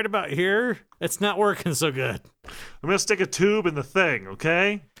like, right about here? It's not working so good. I'm going to stick a tube in the thing,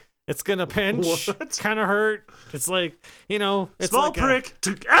 okay? It's going to pinch. It's kind of hurt. It's like, it's small like prick.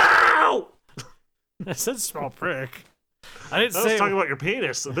 Ow! I said small prick. I was talking about your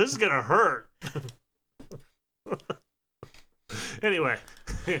penis. So this is going to hurt. Anyway.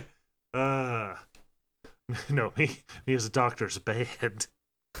 No, me as a doctor's bad.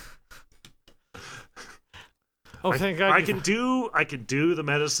 Oh, thank God! I can do the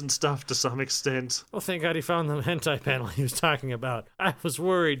medicine stuff to some extent. Oh, thank God he found the hentai panel he was talking about. I was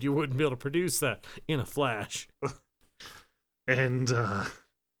worried you wouldn't be able to produce that in a flash. And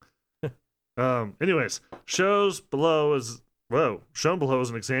anyways, shown below is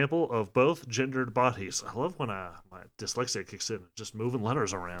an example of both gendered bodies. I love when my dyslexia kicks in, just moving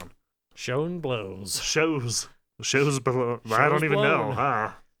letters around. Shown blows. Shows below. I don't even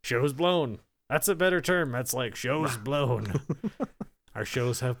know. Shows blown. That's a better term. That's like shows blown. Our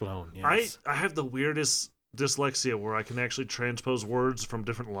shows have blown. Yes. I have the weirdest dyslexia where I can actually transpose words from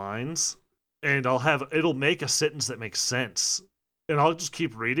different lines, and it'll make a sentence that makes sense, and I'll just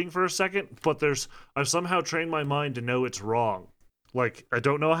keep reading for a second. But I've somehow trained my mind to know it's wrong. Like, I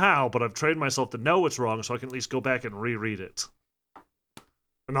don't know how, but I've trained myself to know it's wrong, so I can at least go back and reread it.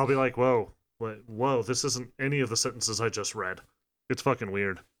 And I'll be like, whoa, this isn't any of the sentences I just read. It's fucking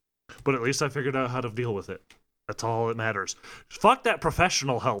weird. But at least I figured out how to deal with it. That's all that matters. Fuck that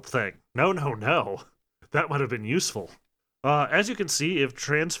professional help thing. No. That might have been useful. As you can see, if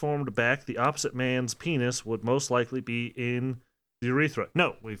transformed back, the opposite man's penis would most likely be in the urethra.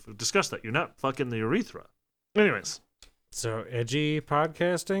 No, we've discussed that. You're not fucking the urethra. Anyways. So, edgy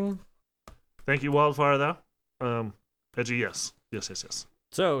podcasting? Thank you, Wildfire, though. Edgy, yes. Yes.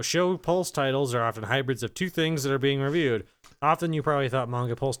 So, show pulse titles are often hybrids of two things that are being reviewed. Often you probably thought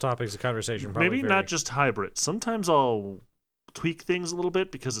manga pulse topics of conversation probably maybe not just hybrid. Sometimes I'll tweak things a little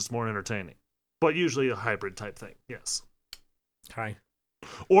bit because it's more entertaining. But usually a hybrid type thing, yes. Hi.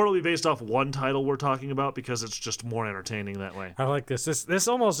 Or it'll be based off one title we're talking about because it's just more entertaining that way. I like this. This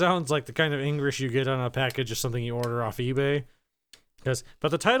almost sounds like the kind of English you get on a package of something you order off eBay.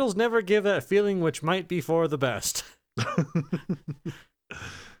 But the titles never give that feeling which might be for the best.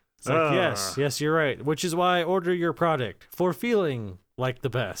 It's like, yes, you're right. Which is why I order your product, for feeling like the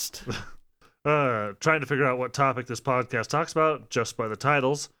best. Trying to figure out what topic this podcast talks about just by the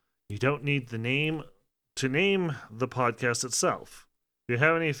titles. You don't need the name to name the podcast itself. If you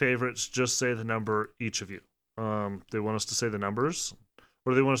have any favorites, just say the number, each of you. They want us to say the numbers,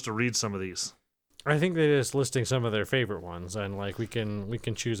 or do they want us to read some of these? I think they're just listing some of their favorite ones, and like we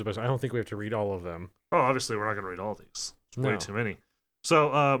can choose a best. I don't think we have to read all of them. Oh, obviously we're not going to read all these. It's way too many.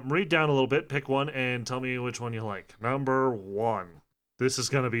 So read down a little bit, pick one, and tell me which one you like. Number 1. This is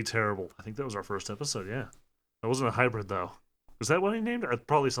going to be terrible. I think that was our first episode, yeah. That wasn't a hybrid, though. Was that what I named?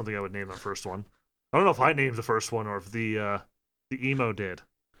 Probably something I would name the first one. I don't know if I named the first one or if the emo did.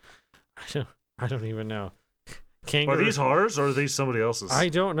 I don't even know. Kangaroo. Are these ours or are these somebody else's? I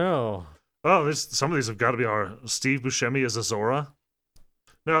don't know. Oh, some of these have got to be our Steve Buscemi as Azora.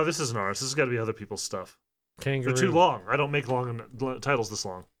 No, this isn't ours. This has got to be other people's stuff. Kangaroo. They're too long. I don't make long titles this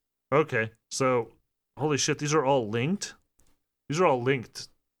long. Okay, so holy shit, these are all linked.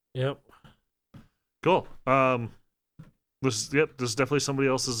 Yep. Cool. This is definitely somebody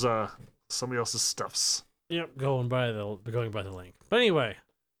else's stuffs. Yep, going by the link. But anyway.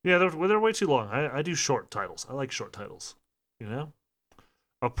 Yeah, they're way too long. I do short titles. I like short titles. You know?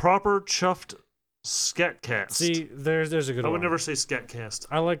 A proper chuffed Sketcast. See, there's a good one. I would never say Sketcast.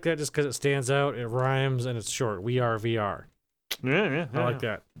 I like that just because it stands out, it rhymes, and it's short. We are VR. Yeah. I like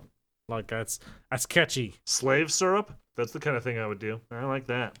that. That's catchy. Slave syrup? That's the kind of thing I would do. I like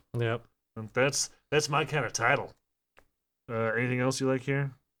that. Yep. That's my kind of title. Anything else you like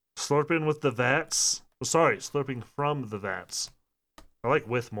here? Slurping with the vats. Sorry, slurping from the vats. I like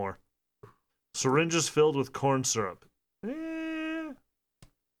with more. Syringes filled with corn syrup.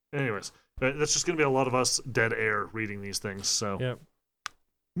 Anyways, that's just going to be a lot of us dead air reading these things. So, Yep.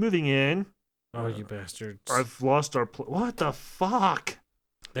 Moving in. Oh, you bastards. I've lost our... What the fuck?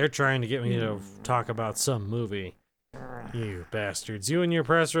 They're trying to get me to talk about some movie. You bastards. You and your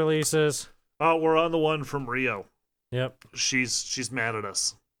press releases. Oh, we're on the one from Rio. Yep. She's mad at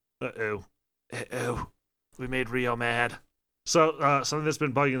us. Uh-oh. Uh-oh. We made Rio mad. So, something that's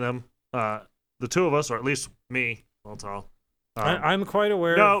been bugging them, the two of us, or at least me, well, Tarl. I'm quite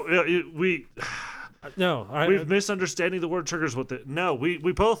aware. No, we've misunderstanding the word triggers.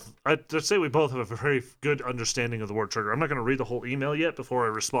 We both, I'd say we both have a very good understanding of the word trigger. I'm not going to read the whole email yet before I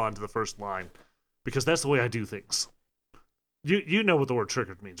respond to the first line, because that's the way I do things. You know what the word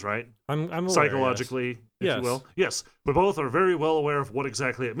triggered means, right? I'm aware, psychologically, yes. if you will. Yes, we both are very well aware of what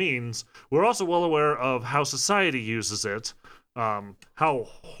exactly it means. We're also well aware of how society uses it, how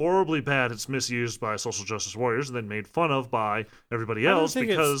horribly bad it's misused by social justice warriors and then made fun of by everybody else.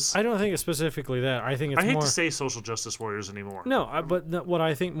 Because I don't think it's specifically that. I think it's I hate more... to say social justice warriors anymore. No, but what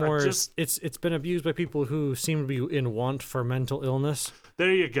I think more is it's been abused by people who seem to be in want for mental illness.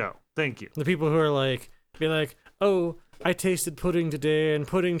 There you go. Thank you. The people who are be like, oh, I tasted pudding today, and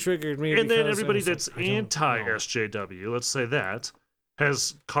pudding triggered me. And then everybody that's anti-SJW, let's say that,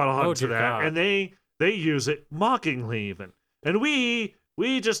 has caught on to that, God. and they use it mockingly even. And we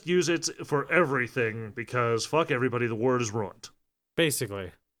just use it for everything because fuck everybody, the word is ruined. Basically.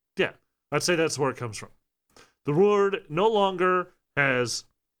 Yeah, I'd say that's where it comes from. The word no longer has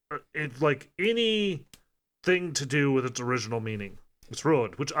anything to do with its original meaning. It's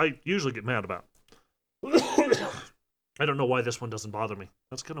ruined, which I usually get mad about. I don't know why this one doesn't bother me.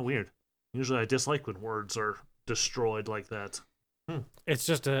 That's kind of weird. Usually I dislike when words are destroyed like that. It's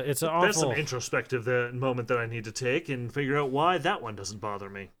just it's an awful... That's an introspective moment that I need to take and figure out why that one doesn't bother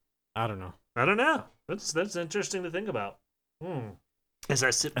me. I don't know. That's interesting to think about. As I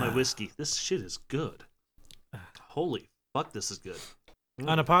sip my whiskey, this shit is good. Holy fuck, this is good.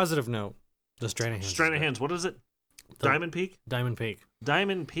 On a positive note, the Stranahan's. What is it? Diamond Peak? Diamond Peak.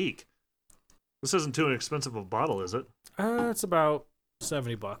 Diamond Peak. This isn't too inexpensive of a bottle, is it? It's about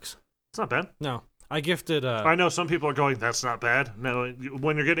 $70. It's not bad. No. I gifted... I know some people are going, that's not bad. No,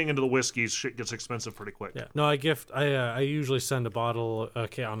 when you're getting into the whiskeys, shit gets expensive pretty quick. Yeah. No, I usually send a bottle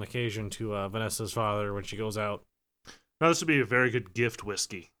on occasion to Vanessa's father when she goes out. No, this would be a very good gift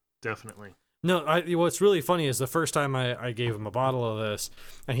whiskey. Definitely. No, what's really funny is the first time I gave him a bottle of this,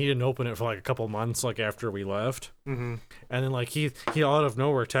 and he didn't open it for a couple months, after we left. Mm-hmm. And then he out of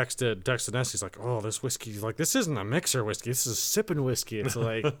nowhere texted us. He's like, "Oh, this whiskey." He's like, "This isn't a mixer whiskey. This is sipping whiskey." It's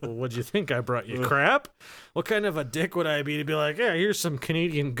like, well, what'd you think I brought you? Crap? What kind of a dick would I be to be like, "Yeah, here's some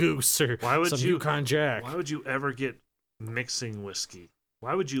Canadian Goose or some Yukon Jack"? Why would you ever get mixing whiskey?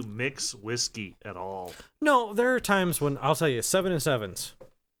 Why would you mix whiskey at all? No, there are times when I'll tell you 7 and 7s.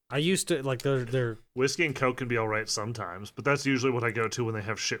 I used to they're whiskey and Coke can be all right sometimes, but that's usually what I go to when they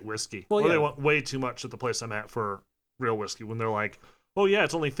have shit whiskey. Well, or they want way too much at the place I'm at for real whiskey. When they're like, "Oh yeah,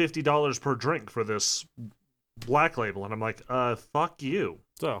 it's only $50 per drink for this Black Label," and I'm like, fuck you."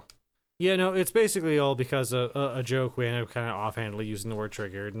 So, yeah, no, it's basically all because of a joke. We ended up kind of offhandedly using the word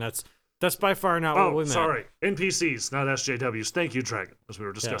triggered, and that's by far not what we meant. Oh, sorry, NPCs, not SJWs. Thank you, Dragon, as we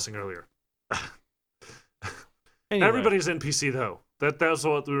were discussing earlier. Anyway. Everybody's NPC though. That's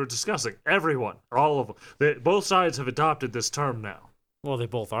what we were discussing. Everyone, all of them. Both sides have adopted this term now. Well, they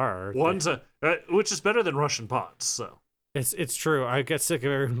both are. One's which is better than Russian bots. So it's true. I get sick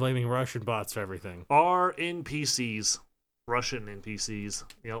of everyone blaming Russian bots for everything. Our NPCs, Russian NPCs.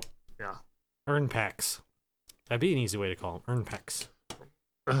 Yep. Yeah. Earn packs. That'd be an easy way to call them. Earn packs.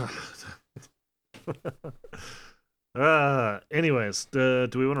 Anyways, do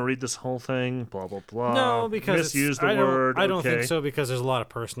we want to read this whole thing? Blah blah blah. No, because I don't think Okay. so, because there's a lot of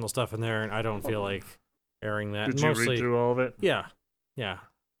personal stuff in there, and I don't feel like airing that. Did you read through all of it? Yeah.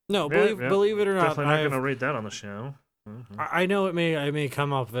 No, believe it or not, definitely not going to read that on the show. Mm-hmm. I know I may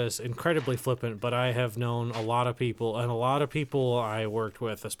come off as incredibly flippant, but I have known a lot of people, and a lot of people I worked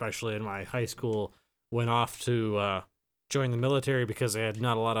with, especially in my high school, went off to join the military because they had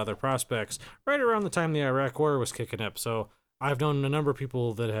not a lot of other prospects right around the time the Iraq War was kicking up. So I've known a number of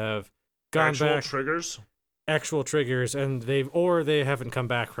people that have gone back. Actual triggers, and they haven't come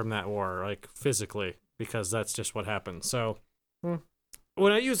back from that war, physically, because that's just what happens. So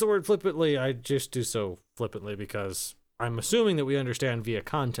when I use the word flippantly, I just do so flippantly because I'm assuming that we understand via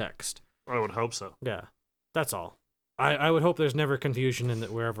context. I would hope so. Yeah, that's all. I would hope there's never confusion in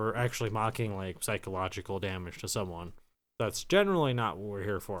that we're ever actually mocking psychological damage to someone. That's generally not what we're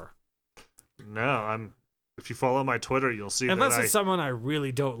here for. No, if you follow my Twitter, you'll see Unless that it's someone I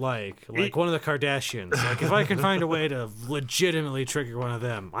really don't like one of the Kardashians. Like, if I can find a way to legitimately trigger one of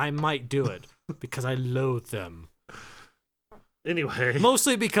them, I might do it because I loathe them. Anyway.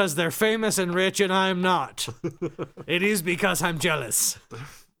 Mostly because they're famous and rich and I'm not. It is because I'm jealous.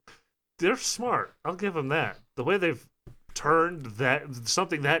 They're smart. I'll give them that. The way they've turned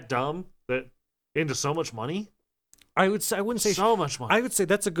something that dumb into so much money. I wouldn't say so much money. I would say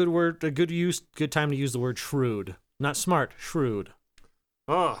that's a good word, good time to use the word shrewd. Not smart, shrewd.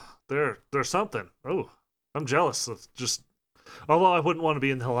 Oh, they're something. Oh, I'm jealous of just. Although I wouldn't want to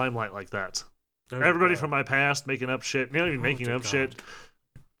be in the limelight like that. Everybody from my past making up shit. Not even making up shit.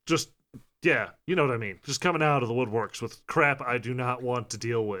 Just, yeah, you know what I mean. Just coming out of the woodworks with crap I do not want to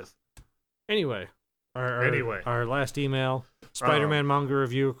deal with. Anyway, our last email, Spider-Man manga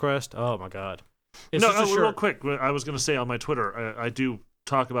review request. Oh my god. Real quick. I was gonna say on my Twitter, I do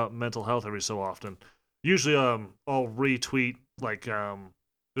talk about mental health every so often. Usually, I'll retweet like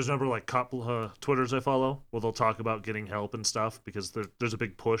there's a number of like couple Twitters I follow where they'll talk about getting help and stuff because there's a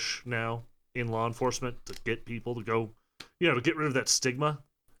big push now in law enforcement to get people to go, to get rid of that stigma.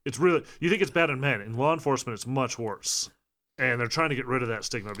 It's really, you think it's bad in men. In law enforcement, it's much worse. And they're trying to get rid of that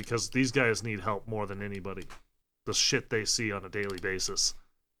stigma because these guys need help more than anybody. The shit they see on a daily basis.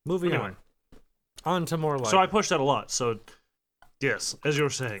 Moving on to more light. So I push that a lot. So, yes, as you were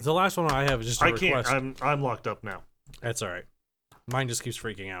saying. The last one I have is just a request. I'm locked up now. That's all right. Mine just keeps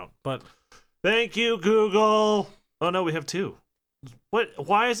freaking out. But thank you, Google. Oh, no, we have two. What?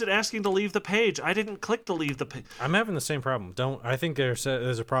 Why is it asking to leave the page? I didn't click to leave the page. I'm having the same problem. I think there's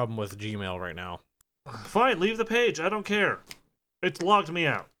a problem with Gmail right now. Fine, leave the page. I don't care. It's logged me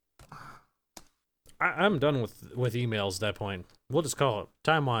out. I'm done with emails at that point. We'll just call it.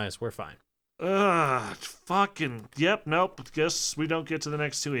 Time-wise, we're fine. Fucking, yep, nope. Guess we don't get to the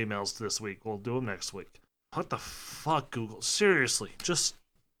next two emails this week. We'll do them next week. What the fuck, Google? Seriously, just...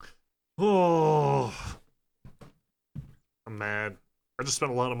 Oh... I'm mad. I just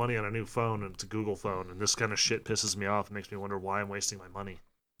spent a lot of money on a new phone, and it's a Google phone, and this kind of shit pisses me off and makes me wonder why I'm wasting my money.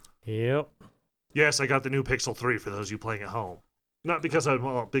 Yep. Yes, I got the new Pixel 3 for those of you playing at home. Not because I'm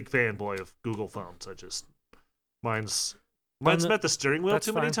a big fanboy of Google phones. Mine's met the steering wheel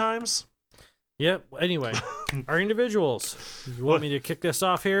too many times. Yep. Anyway, our individuals. You want me to kick this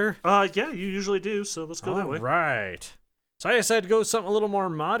off here? Yeah, you usually do, so let's go that way. All right. So I decided to go something a little more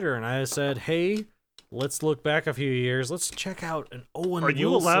modern. I said, hey, let's look back a few years. Let's check out an Owen Wilson. Are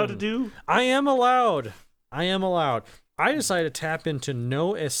you allowed to do? I am allowed. I decided to tap into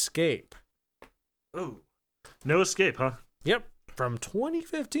No Escape. Oh. No Escape, huh? Yep. From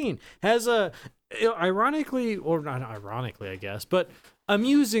 2015. Has ironically, or not ironically, I guess, but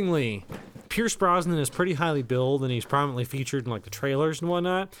amusingly, Pierce Brosnan is pretty highly billed, and he's prominently featured in like the trailers and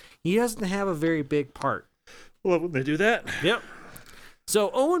whatnot. He doesn't have a very big part. Well, wouldn't they do that? Yep.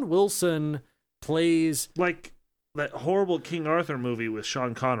 So Owen Wilson plays like that horrible King Arthur movie with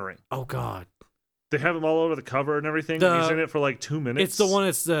Sean Connery. Oh God. They have him all over the cover and everything. He's in it for like 2 minutes. It's the one.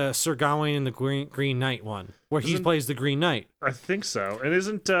 It's the Sir Gawain and the Green Knight one, where he plays the Green Knight. I think so. And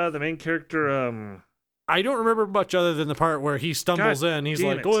isn't the main character? I don't remember much other than the part where he stumbles in. He's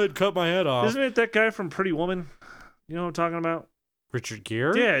like, "Go ahead, cut my head off." Isn't it that guy from Pretty Woman? You know what I'm talking about? Richard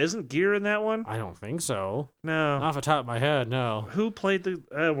Gere? Yeah, isn't Gere in that one? I don't think so. No, not off the top of my head. No. Who played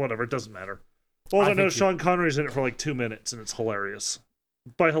the? Whatever. It doesn't matter. All I know is Sean Connery's in it for like 2 minutes, and it's hilarious.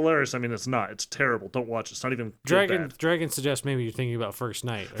 By hilarious, I mean it's not. It's terrible. Don't watch it. It's not even Dragon suggests maybe you're thinking about First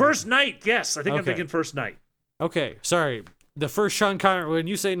Night. First Night, yes. I think I'm thinking First Night. Okay, sorry. The first Sean Connery, when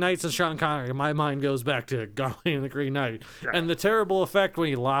you say Knights and Sean Connery, my mind goes back to Gawain and the Green Knight. Yeah. And the terrible effect when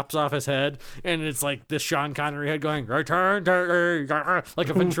he lops off his head, and it's like this Sean Connery head going, return to like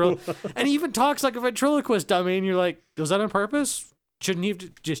a ventriloquist. And he even talks like a ventriloquist dummy, and you're like, was that on purpose? Shouldn't he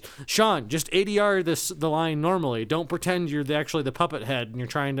just Sean, just ADR the line normally. Don't pretend you're actually the puppet head and you're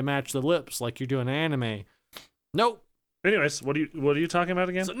trying to match the lips like you're doing anime. Nope. Anyways, what are you talking about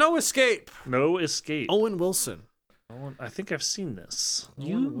again? So, No Escape. No Escape. Owen Wilson. I think I've seen this.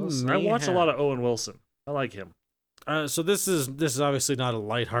 I watch a lot of Owen Wilson. I like him. So this is obviously not a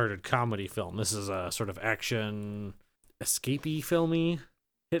lighthearted comedy film. This is a sort of action, escapey filmy.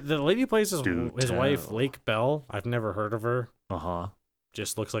 The lady plays his wife, Lake Bell. I've never heard of her.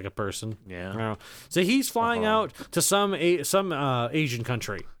 Just looks like a person. Yeah. So he's flying out to some Asian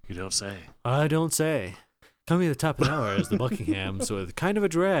country. You don't say. I don't say. Coming at the top of the hour is the Buckinghams with kind of a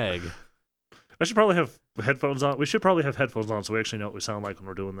drag. I should probably have headphones on. We should probably have headphones on so we actually know what we sound like when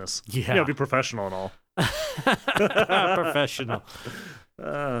we're doing this. Yeah. Be professional and all. Professional.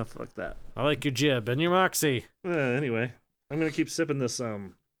 Fuck that. I like your jib and your moxie. Anyway. I'm gonna keep sipping this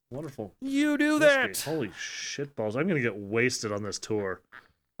wonderful. You do whiskey. that. Holy shit balls! I'm gonna get wasted on this tour.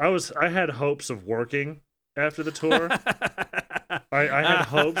 I had hopes of working after the tour. I had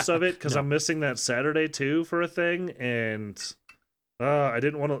hopes of it because I'm missing that Saturday too for a thing, and I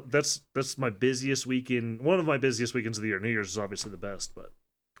didn't want to. That's my busiest weekend. One of my busiest weekends of the year. New Year's is obviously the best, but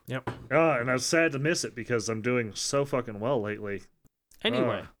Yep. and I was sad to miss it because I'm doing so fucking well lately.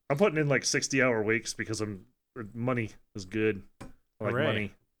 Anyway, I'm putting in like 60-hour weeks because money is good. I like Hooray.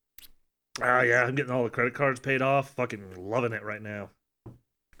 money. Yeah, I'm getting all the credit cards paid off. Fucking loving it right now.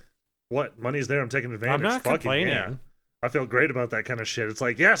 What? Money's there. I'm taking advantage. I'm not Fucking complaining. yeah. I feel great about that kind of shit. It's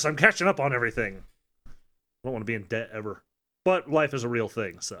like, yes, I'm catching up on everything. I don't want to be in debt ever. But life is a real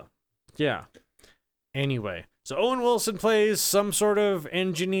thing, so. Yeah. Anyway, so Owen Wilson plays some sort of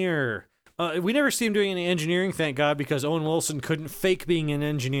engineer. We never see him doing any engineering, thank God, because Owen Wilson couldn't fake being an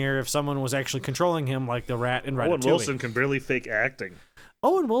engineer if someone was actually controlling him, like the rat in Ratatouille. Owen Wilson can barely fake acting.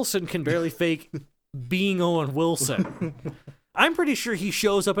 Owen Wilson can barely fake being Owen Wilson. I'm pretty sure he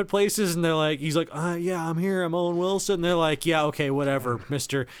shows up at places and he's like, yeah, I'm here, I'm Owen Wilson. And they're like, yeah, okay, whatever,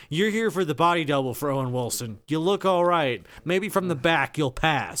 mister. You're here for the body double for Owen Wilson. You look all right. Maybe from the back you'll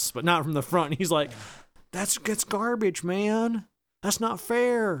pass, but not from the front. And he's like, that's garbage, man. That's not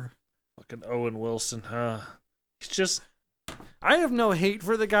fair. Fucking Owen Wilson, huh? He's just... I have no hate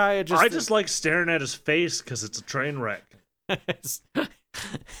for the guy. I just like staring at his face because it's a train wreck.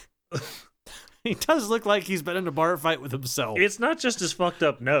 He does look like he's been in a bar fight with himself. It's not just his fucked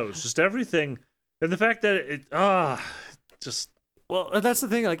up nose, just everything. And the fact that just... Well, that's the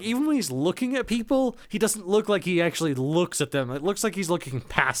thing. Like, even when he's looking at people, he doesn't look like he actually looks at them. It looks like he's looking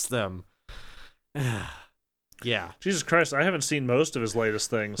past them. Yeah. Jesus Christ, I haven't seen most of his latest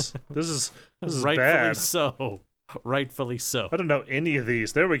things. This is Rightfully bad. so. Rightfully so. I don't know any of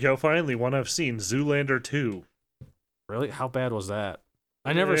these. There we go. Finally, one I've seen. Zoolander 2. Really? How bad was that?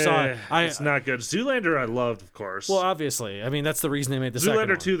 I never saw it. It's not good. Zoolander I loved, of course. Well, obviously. I mean, that's the reason they made the second one.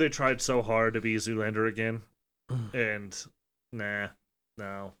 Zoolander 2, they tried so hard to be Zoolander again. And,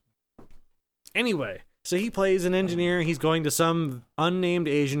 no. Anyway, so he plays an engineer. He's going to some unnamed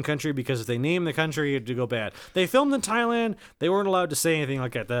Asian country because if they name the country, it'd go bad. They filmed in Thailand. They weren't allowed to say anything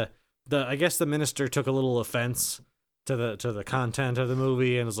like that. I guess the minister took a little offense to the content of the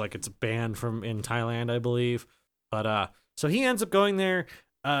movie and was like, it's banned in Thailand, I believe. But so he ends up going there.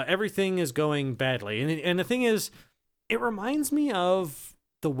 Everything is going badly, and the thing is, it reminds me of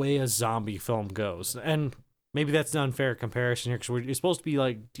the way a zombie film goes, and maybe that's an unfair comparison here because it's supposed to be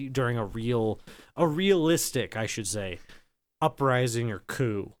like during a realistic, I should say, uprising or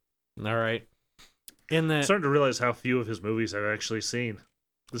coup. All right, I'm starting to realize how few of his movies I've actually seen.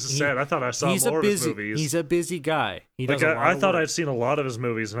 This is sad. I thought I saw more of his movies. He's a busy guy. He does I thought I'd seen a lot of his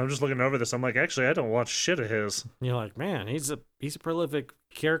movies, and I'm just looking over this. I'm like, actually, I don't watch shit of his. And you're like, man, he's a prolific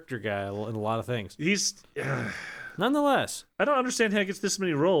character guy in a lot of things. Nonetheless, I don't understand how he gets this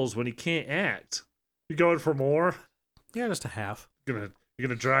many roles when he can't act. You going for more? Yeah, just a half. You're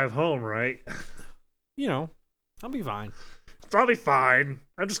gonna drive home, right? I'll be fine. I'll be fine.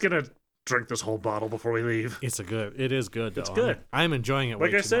 I'm just gonna drink this whole bottle before we leave. It is good though. It's good. I'm enjoying it.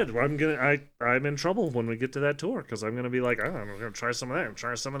 Like I said, I'm in trouble when we get to that tour because I'm gonna be like, I'm gonna try some of that. I'm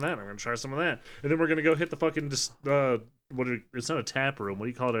try some of that. I'm gonna try some of that, and then we're gonna go hit the fucking it's not a tap room. What do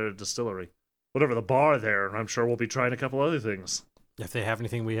you call it? A distillery, whatever, the bar there. And I'm sure we'll be trying a couple other things. If they have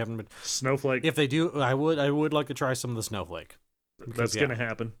anything we haven't been Snowflake. If they do, I would like to try some of the snowflake. That's gonna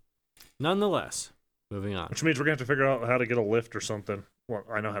happen. Nonetheless, moving on. Which means we're gonna have to figure out how to get a lift or something. Well,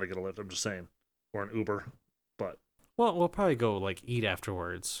 I know how to get a lift. I'm just saying, or an Uber, but we'll probably go like eat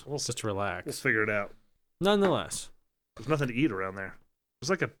afterwards. We'll just relax. We'll figure it out. Nonetheless, there's nothing to eat around there. There's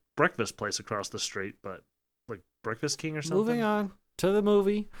like a breakfast place across the street, but like Breakfast King or something. Moving on to the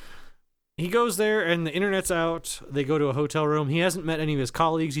movie. He goes there and the internet's out. They go to a hotel room. He hasn't met any of his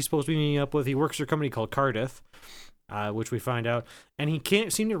colleagues he's supposed to be meeting up with. He works for a company called Cardiff, which we find out. And he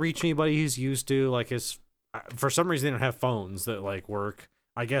can't seem to reach anybody he's used to. Like for some reason, they don't have phones that like work.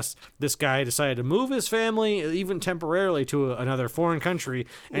 I guess this guy decided to move his family, even temporarily, to another foreign country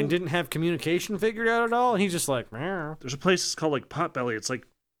and didn't have communication figured out at all. And he's just like, meow. There's a place that's called like Potbelly. It's like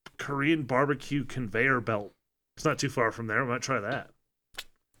Korean barbecue conveyor belt. It's not too far from there. We might try that.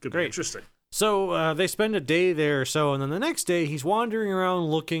 Could be interesting. So they spend a day there or so, and then the next day he's wandering around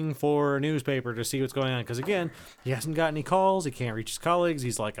looking for a newspaper to see what's going on. Because again, he hasn't got any calls. He can't reach his colleagues.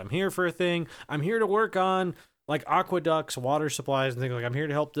 He's like, I'm here for a thing. I'm here to work on like aqueducts, water supplies, and things like. I'm here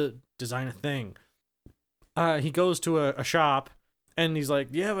to help to design a thing. He goes to a shop, and he's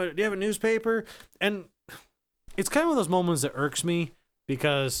like, do you have a newspaper? And it's kind of one of those moments that irks me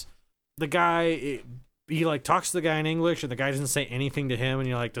because the guy he like talks to the guy in English, and the guy doesn't say anything to him, and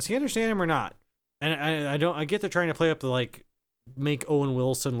you're like, does he understand him or not? And I get they're trying to play up the like make Owen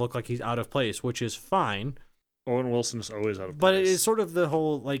Wilson look like he's out of place, which is fine. Owen Wilson is always out of place. But it is sort of the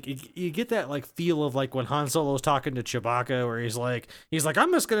whole, like, you get that, like, feel of, like, when Han Solo's talking to Chewbacca, where he's like,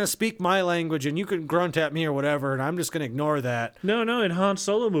 I'm just going to speak my language, and you can grunt at me or whatever, and I'm just going to ignore that. No, in Han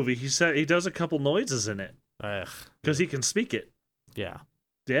Solo movie, he said he does a couple noises in it. Ugh. Because he can speak it. Yeah.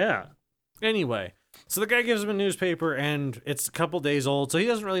 Yeah. Anyway, so the guy gives him a newspaper, and it's a couple days old, so he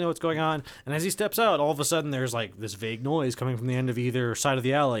doesn't really know what's going on. And as he steps out, all of a sudden, there's like this vague noise coming from the end of either side of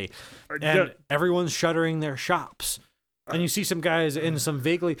the alley, and everyone's shuttering their shops. And you see some guys in some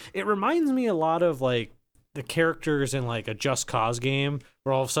vaguely. It reminds me a lot of like the characters in like a Just Cause game,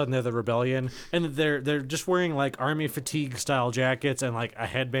 where all of a sudden they're the rebellion, and they're just wearing like army fatigue style jackets and like a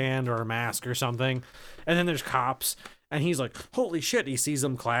headband or a mask or something. And then there's cops, and he's like, "Holy shit!" He sees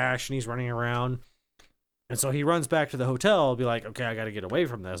them clash, and he's running around. And so he runs back to the hotel, be like, okay, I got to get away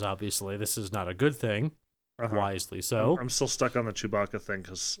from this. Obviously, this is not a good thing. Wisely so. I'm still stuck on the Chewbacca thing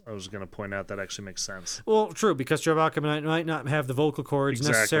because I was going to point out that actually makes sense. Well, true, because Chewbacca might not have the vocal cords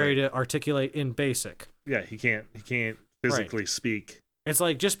necessary to articulate in basic. Yeah, he can't physically speak. It's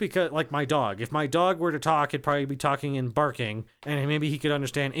like, just because, like my dog, if my dog were to talk, he'd probably be talking and barking, and maybe he could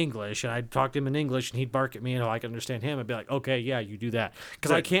understand English, and I'd talk to him in English, and he'd bark at me, and if I could understand him, I'd be like, okay, yeah, you do that.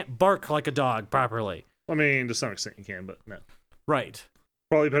 Because I can't bark like a dog properly. I mean, to some extent you can, but no. Right.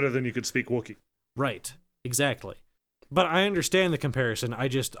 Probably better than you could speak Wookiee. Right. Exactly. But I understand the comparison. I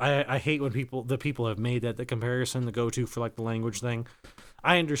hate when people have made that the comparison, the go-to for like the language thing.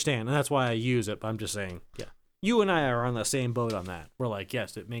 I understand, and that's why I use it, but I'm just saying, yeah. You and I are on the same boat on that. We're like,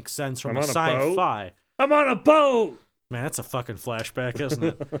 yes, it makes sense from a sci-fi. I'm on a boat! Man, that's a fucking flashback, isn't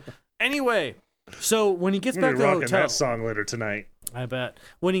it? Anyway, so when he gets back to the hotel... that song later tonight. I bet.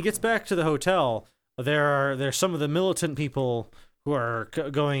 When he gets back to the hotel, there's some of the militant people who are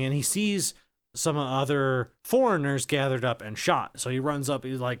going, and he sees some other foreigners gathered up and shot. So he runs up.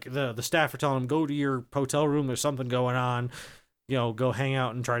 He's like, the staff are telling him, go to your hotel room. There's something going on. Go hang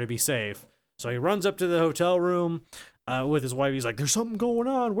out and try to be safe. So he runs up to the hotel room with his wife. He's like, there's something going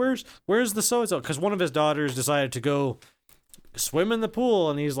on. Where's the so-and-so? Because one of his daughters decided to go swim in the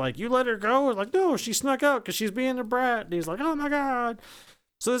pool. And he's like, you let her go? We're like, no, she snuck out because she's being a brat. And he's like, oh my God.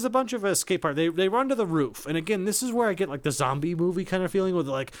 So there's a bunch of escape parts. They run to the roof, and again, this is where I get like the zombie movie kind of feeling, with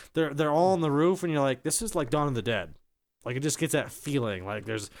like they're all on the roof, and you're like, this is like Dawn of the Dead. Like, it just gets that feeling like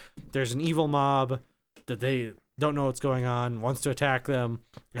there's an evil mob that they don't know what's going on, wants to attack them,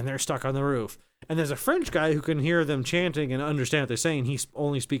 and they're stuck on the roof. And there's a French guy who can hear them chanting and understand what they're saying. He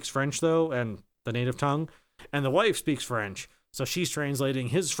only speaks French though, and the native tongue, and the wife speaks French. So she's translating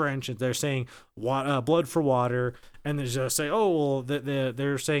his French, and they're saying blood for water, and they just say, oh, well,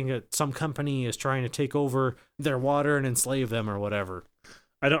 they're saying that some company is trying to take over their water and enslave them or whatever.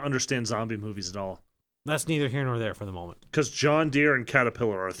 I don't understand zombie movies at all. That's neither here nor there for the moment. Because John Deere and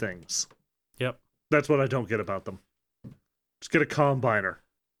Caterpillar are things. Yep. That's what I don't get about them. Just get a combiner.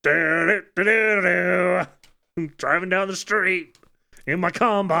 I'm driving down the street in my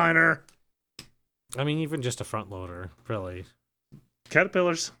combiner. I mean, even just a front loader, really.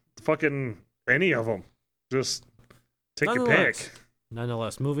 Caterpillars, fucking any of them. Just take your pick.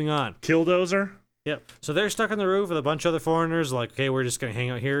 Nonetheless, moving on. Killdozer? Yep. So they're stuck on the roof with a bunch of other foreigners. Like, okay, we're just going to hang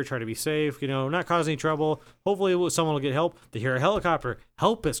out here, try to be safe, not cause any trouble. Hopefully someone will get help. They hear a helicopter.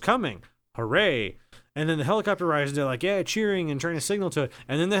 Help is coming. Hooray. And then the helicopter rises, and they're like, yeah, cheering and trying to signal to it.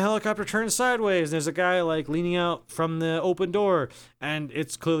 And then the helicopter turns sideways, and there's a guy, like, leaning out from the open door, and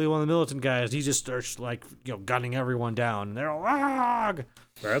it's clearly one of the militant guys. He just starts, like, gunning everyone down. And they're all, "Wag!"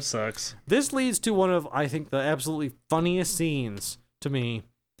 That sucks. This leads to one of, I think, the absolutely funniest scenes to me,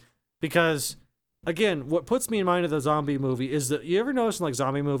 because, again, what puts me in mind of the zombie movie is that you ever notice in, like,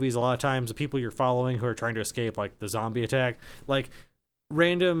 zombie movies, a lot of times the people you're following who are trying to escape, like, the zombie attack, like,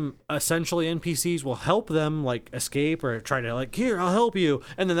 random essentially NPCs will help them like escape or try to like, here, I'll help you,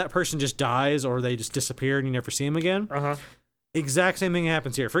 and then that person just dies or they just disappear and you never see them again. Exact same thing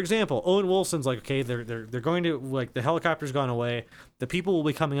happens here. For example, Owen Wilson's like, okay, they're going to, like, the helicopter's gone away, the people will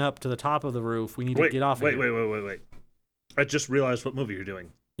be coming up to the top of the roof, we need to get off of here. Wait. I just realized what movie you're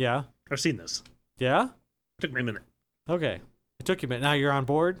doing. Yeah, I've seen this. Yeah, It took me a minute. okay, it took you a minute. Now you're on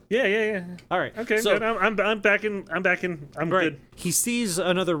board. Yeah. All right. Okay. So I'm back in. I'm good. He sees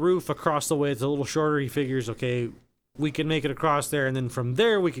another roof across the way. It's a little shorter. He figures, okay, we can make it across there, and then from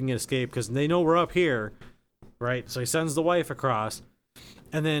there we can escape because they know we're up here, right? So he sends the wife across,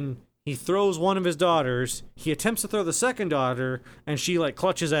 and then he throws one of his daughters. He attempts to throw the second daughter, and she like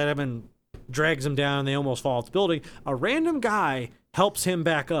clutches at him and drags him down. And they almost fall off the building. A random guy helps him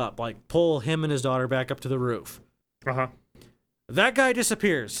back up, like pull him and his daughter back up to the roof. Uh-huh. That guy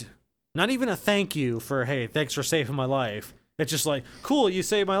disappears. Not even a thank you for, hey, thanks for saving my life. It's just like, cool, you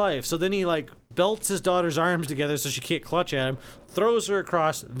saved my life. So then he like belts his daughter's arms together so she can't clutch at him, throws her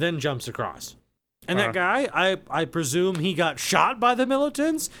across, then jumps across. And that guy, I presume he got shot by the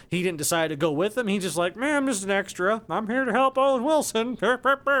militants. He didn't decide to go with them. He's just like, man, I'm just an extra. I'm here to help Owen Wilson. Burp,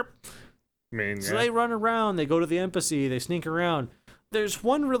 burp, burp. I mean, So they run around. They go to the embassy. They sneak around. There's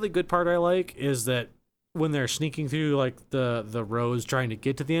one really good part I like is that when they're sneaking through like the rows trying to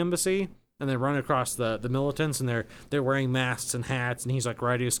get to the embassy, and they run across the militants, and they're wearing masks and hats, and he's like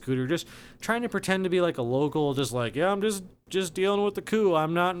riding a scooter, just trying to pretend to be like a local, just like, yeah, I'm just dealing with the coup.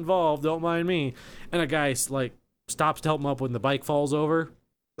 I'm not involved. Don't mind me. And a guy like stops to help him up when the bike falls over,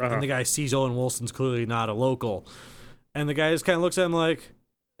 and the guy sees Owen Wilson's clearly not a local, and the guy just kind of looks at him like,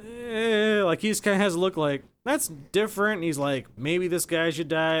 like he just kind of has a look like, that's different. And he's like, maybe this guy should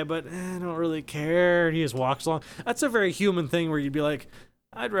die, but I don't really care. And he just walks along. That's a very human thing where you'd be like,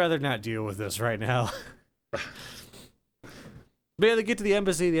 I'd rather not deal with this right now. But yeah, they get to the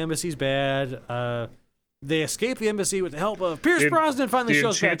embassy. The embassy's bad. They escape the embassy with the help of Pierce Brosnan. Finally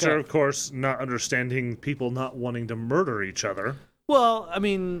shows back up. The enchanter, of course, not understanding people not wanting to murder each other. Well, I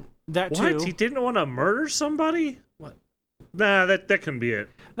mean, that too. What? He didn't want to murder somebody? What? Nah, that couldn't be it.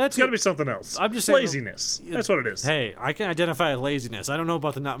 It's got to be something else. I'm just saying, laziness. That's what it is. Hey, I can identify laziness. I don't know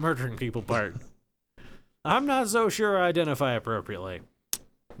about the not murdering people part. I'm not so sure I identify appropriately.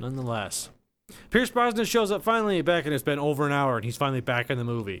 Nonetheless, Pierce Brosnan shows up finally back, and it's been over an hour, and he's finally back in the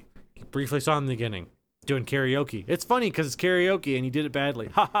movie. You briefly saw him in the beginning doing karaoke. It's funny because it's karaoke, and he did it badly.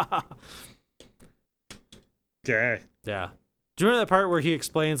 Ha ha ha. Okay. Yeah. Do you remember that part where he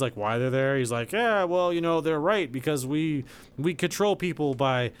explains like why they're there? He's like, yeah, well, they're right because we control people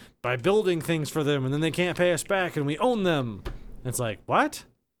by building things for them, and then they can't pay us back, and we own them. And it's like, what?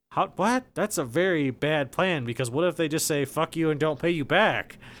 What? That's a very bad plan, because what if they just say fuck you and don't pay you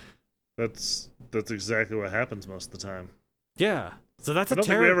back? That's exactly what happens most of the time. Yeah. So that's I don't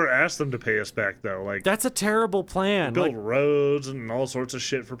think we ever asked them to pay us back though. Like, that's a terrible plan. Build roads and all sorts of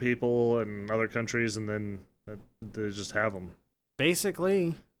shit for people in other countries, and then they just have them.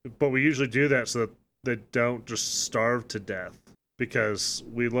 Basically. But we usually do that so that they don't just starve to death, because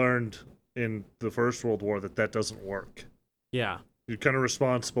we learned in the First World War that doesn't work. Yeah. You're kind of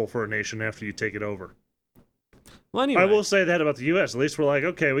responsible for a nation after you take it over. Well, anyway. I will say that about the U.S. At least we're like,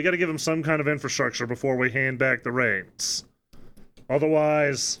 okay, we got to give them some kind of infrastructure before we hand back the reins.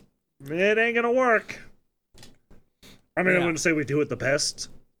 Otherwise, it ain't going to work. I mean, I wouldn't say we do it the best.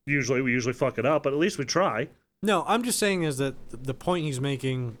 We usually fuck it up, but at least we try. No, I'm just saying is that the point he's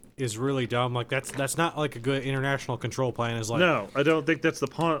making is really dumb. Like, that's not like a good international control plan. Is like, no, I don't think that's the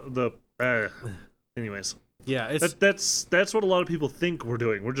point. Anyways. Yeah, it's that's what a lot of people think we're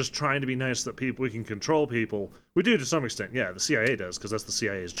doing. We're just trying to be nice that we can control people. We do to some extent. Yeah, the CIA does, because that's the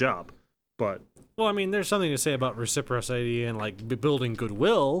CIA's job. But well, I mean, there's something to say about reciprocity and like building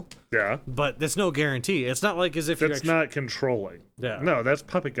goodwill. Yeah, but there's no guarantee. It's not like as if that's not controlling. Yeah, no, that's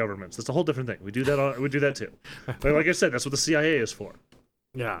puppet governments. That's a whole different thing. We do that. We do that too. Like I said, that's what the CIA is for.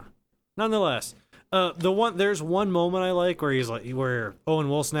 Yeah. Nonetheless. There's one moment I like where Owen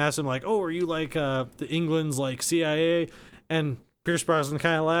Wilson asks him like, oh, are you like the England's like CIA? And Pierce Brosnan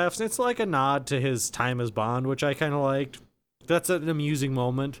kind of laughs. It's like a nod to his time as Bond, which I kind of liked. That's an amusing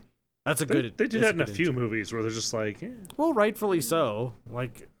moment. That's a good. They do that in a few movies where they're just like, well, rightfully so.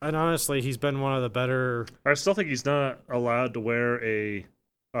 Like, and honestly, he's been one of the better. I still think he's not allowed to wear a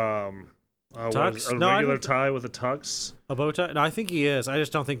tux? A regular tie with a tux? A bow tie? No, I think he is. I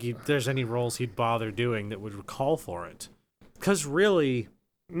just don't think there's any roles he'd bother doing that would call for it. Because really...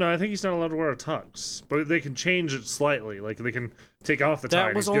 No, I think he's not allowed to wear a tux. But they can change it slightly. Like, they can take off the tie.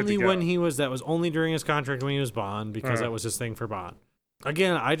 That was only that was only during his contract when he was Bond, because that was his thing for Bond.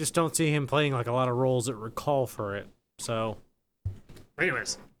 Again, I just don't see him playing like a lot of roles that would call for it. So...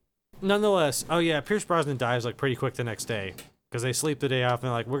 Anyways. Nonetheless, oh yeah, Pierce Brosnan dies like pretty quick the next day. Because they sleep the day off, and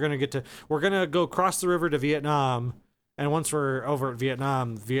they're like, we're gonna go cross the river to Vietnam, and once we're over at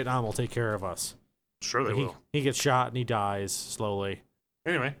Vietnam will take care of us. Sure they will. He gets shot and he dies slowly.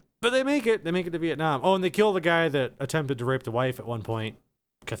 Anyway. But they make it to Vietnam. Oh, and they kill the guy that attempted to rape the wife at one point.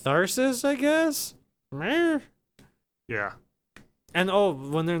 Catharsis, I guess? Meh. Yeah. And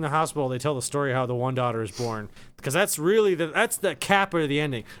when they're in the hospital, they tell the story how the one daughter is born, because that's really that's the cap of the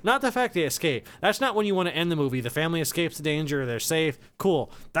ending. Not the fact they escape. That's not when you want to end the movie. The family escapes the danger. They're safe. Cool.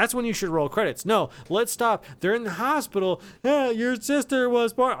 That's when you should roll credits. No, let's stop. They're in the hospital. Your sister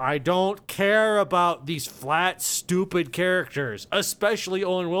was born. I don't care about these flat, stupid characters, especially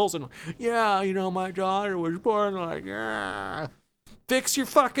Owen Wilson. Yeah, my daughter was born. Like, yeah. Fix your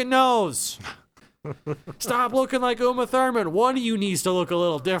fucking nose. Stop looking like Uma Thurman. One of you needs to look a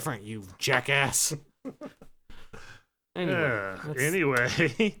little different, you jackass.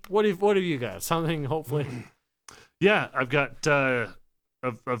 Anyway. What have you got? Something, hopefully. Yeah, I've got a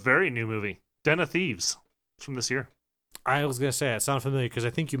very new movie, Den of Thieves. It's from this year. I was going to say, it sounded familiar because I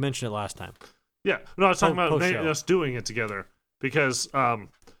think you mentioned it last time. Yeah. No, I was talking about Post-show. us doing it together. Because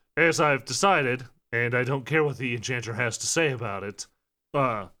as I've decided, and I don't care what the enchanter has to say about it,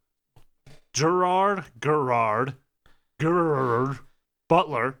 Gerard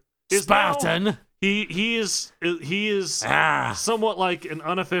Butler is Spartan. Now, he is somewhat like an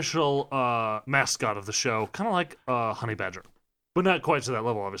unofficial mascot of the show, kind of like Honey Badger, but not quite to that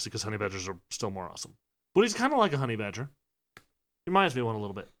level, obviously, because Honey Badgers are still more awesome. But he's kind of like a Honey Badger. He reminds me of one a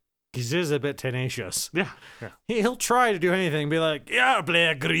little bit. He is a bit tenacious. Yeah. He'll try to do anything. Be like, yeah, I'll play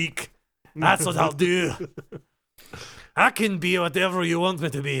a Greek. That's what I'll do. I can be whatever you want me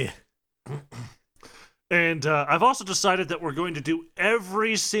to be. And I've also decided that we're going to do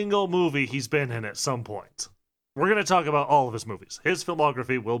every single movie he's been in at some point. We're going to talk about all of his movies. His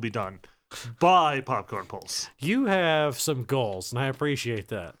filmography will be done by Popcorn Pulse. You have some goals, and I appreciate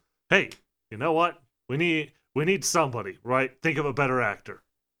that. Hey, you know what? We need somebody, right? Think of a better actor.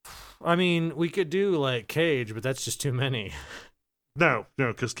 I mean, we could do, like, Cage, but that's just too many. No,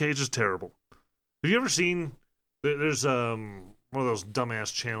 because Cage is terrible. Have you ever seen... There's one of those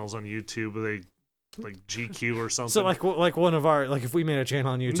dumbass channels on YouTube where they... like GQ or something. So like one of our, like if we made a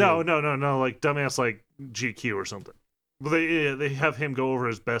channel on YouTube. No, like dumbass like GQ or something. But they have him go over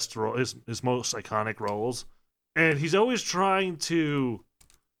his best role, his most iconic roles, and he's always trying to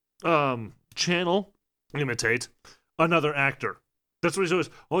imitate another actor. That's what he's always.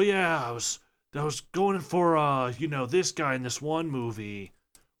 Oh yeah, I was going for this guy in this one movie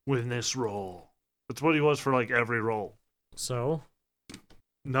with this role. That's what he was for like every role. So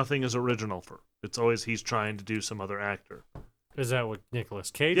nothing is original for. It's always he's trying to do some other actor. Is that what Nicolas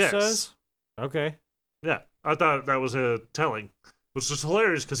Cage Yes. says? Okay. Yeah, I thought that was telling. Which is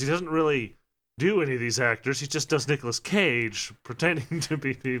hilarious because he doesn't really do any of these actors. He just does Nicolas Cage pretending to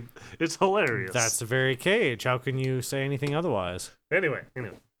be. It's hilarious. That's very Cage. How can you say anything otherwise? Anyway.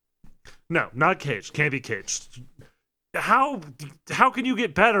 No, not Cage. Can't be Cage. How can you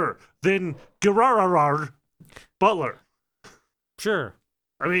get better than Gerard Butler? Sure.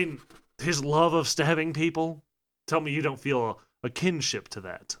 I mean, his love of stabbing people. Tell me you don't feel a kinship to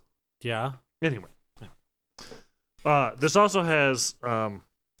that. Yeah. Anyway. This also has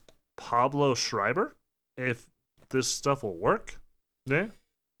Pablo Schreiber. If this stuff will work. Yeah?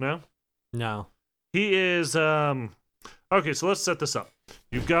 No? No. He is okay, so let's set this up.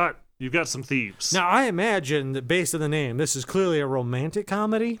 You've got some thieves. Now I imagine that based on the name, this is clearly a romantic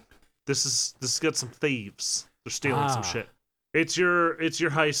comedy. This got some thieves. They're stealing some Ah. shit. It's your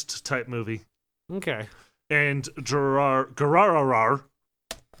heist type movie. Okay. And Ger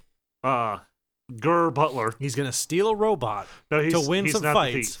Butler. He's gonna steal a robot No, he's, to win he's some not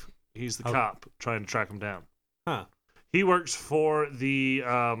fights. The thief. He's the Oh. cop trying to track him down. Huh. He works for the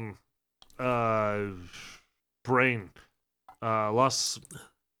brain Los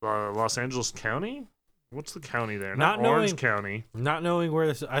Angeles County. What's the county there? Not Orange knowing- County. Not knowing where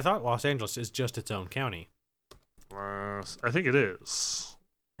this, I thought Los Angeles is just its own county. I think it is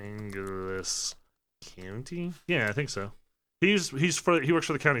Angeles County. Yeah, I think so. He works for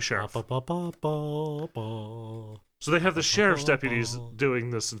the county sheriff. So they have the sheriff's deputies doing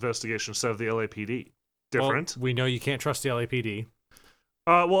this investigation instead of the LAPD. Different. Well, we know you can't trust the LAPD.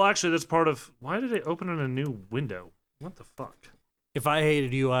 Well, actually, that's part of. Why did they open in a new window? What the fuck? If I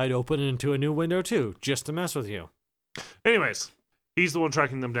hated you, I'd open it into a new window too, just to mess with you. Anyways, he's the one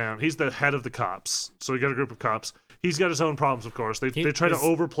tracking them down. He's the head of the cops. So we got a group of cops. He's got his own problems, of course. They try to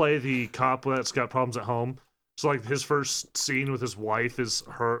overplay the cop that's got problems at home. So like his first scene with his wife is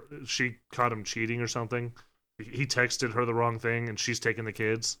she caught him cheating or something. He texted her the wrong thing, and she's taking the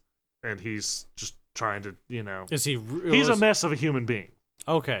kids, and he's just trying to, Is he? He's a mess of a human being.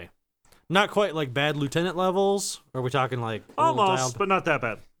 Okay. Not quite like bad lieutenant levels. Or are we talking like a little Almost, dialed- but not that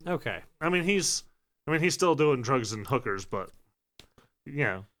bad. Okay. I mean, he's still doing drugs and hookers, but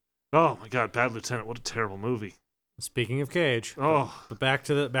Oh my God, Bad Lieutenant! What a terrible movie. Speaking of Cage, Oh, but back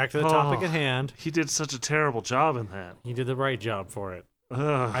to the topic at hand. he did such a terrible job in that. He did the right job for it.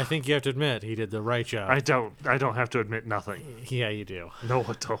 Ugh. I think you have to admit he did the right job. I don't have to admit nothing. Yeah, you do. No,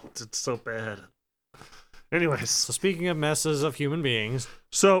 I don't. It's so bad. Anyways, So speaking of messes of human beings,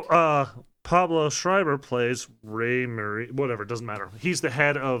 so Pablo Schreiber plays Ray Murray. Whatever, doesn't matter. He's the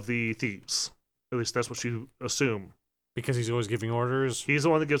head of the thieves. At least that's what you assume. Because he's always giving orders. He's the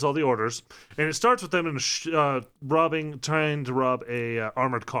one that gives all the orders. And it starts with them in trying to rob a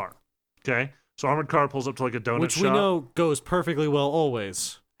armored car. Okay? So armored car pulls up to like a donut Which shop. we know goes perfectly well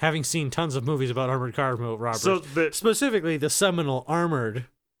always. Having seen tons of movies about armored car robbers. So specifically the seminal Armored.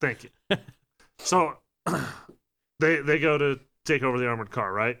 Thank you. So they go to take over the armored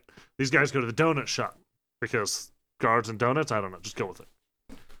car, right? These guys go to the donut shop because guards and donuts, I don't know, just go with it.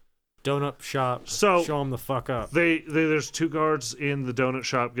 Donut shop. So show them the fuck up. There's 2 guards in the donut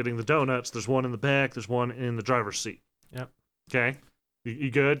shop getting the donuts. There's one in the back. There's one in the driver's seat. Yep. Okay.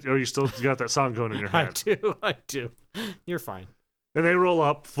 You good? Or you still got that song going in your head? I do. You're fine. And they roll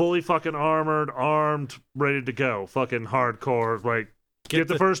up, fully fucking armed, ready to go. Fucking hardcore. Like, get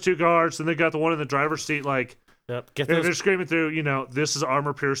the first 2 guards, and they got the one in the driver's seat, like, yep. and they're screaming through, this is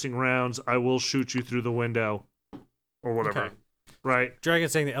armor-piercing rounds. I will shoot you through the window. Or whatever. Okay. Right?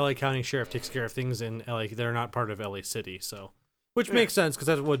 Dragon's saying the LA County Sheriff takes care of things in LA. They're not part of LA City, so. Which makes sense, because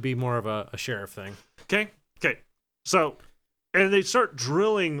that would be more of a sheriff thing. Okay. So, and they start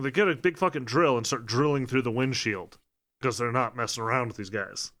drilling. They get a big fucking drill and start drilling through the windshield. Because they're not messing around with these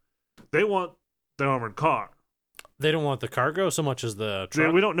guys. They want the armored car. They don't want the cargo so much as the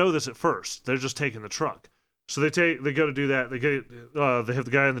truck? We don't know this at first. They're just taking the truck. So they go to do that. They have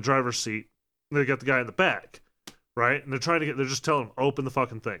the guy in the driver's seat. They got the guy in the back, right? And they're just telling him, open the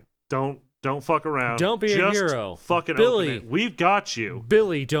fucking thing. Don't fuck around. Don't be a hero. Fucking Billy, open it. We've got you.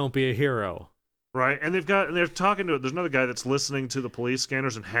 Billy, don't be a hero. Right? And they're talking to it. There's another guy that's listening to the police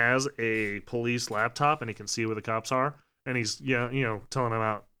scanners and has a police laptop, and he can see where the cops are. And he's telling him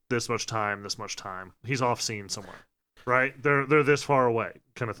about this much time. He's off scene somewhere, right? They're this far away,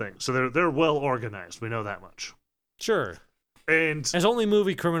 kind of thing. So they're well organized. We know that much. Sure. And as only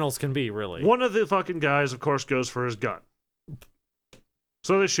movie criminals can be, really. One of the fucking guys, of course, goes for his gun.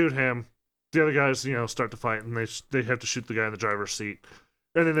 So they shoot him. The other guys, start to fight, and they have to shoot the guy in the driver's seat.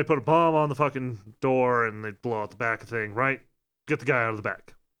 And then they put a bomb on the fucking door, and they blow out the back of the thing, right? Get the guy out of the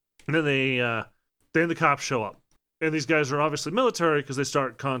back. And then then the cops show up. And these guys are obviously military because they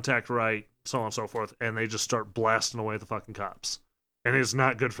start contact right, so on and so forth, and they just start blasting away the fucking cops. And it's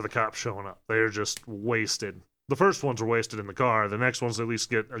not good for the cops showing up. They are just wasted. The first ones are wasted in the car. The next ones at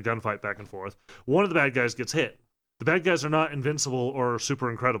least get a gunfight back and forth. One of the bad guys gets hit. The bad guys are not invincible or super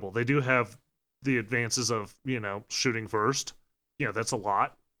incredible. They do have the advances of, shooting first. That's a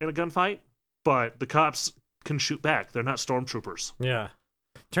lot in a gunfight. But the cops can shoot back. They're not stormtroopers. Yeah.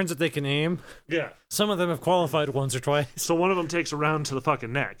 Turns out they can aim. Yeah. Some of them have qualified once or twice. So one of them takes a round to the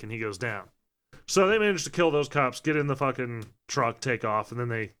fucking neck, and he goes down. So they manage to kill those cops, get in the fucking truck, take off, and then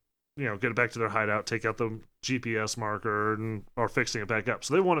they, get it back to their hideout, take out the GPS marker, and are fixing it back up.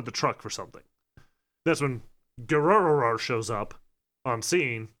 So they wanted the truck for something. That's when Guerrero shows up on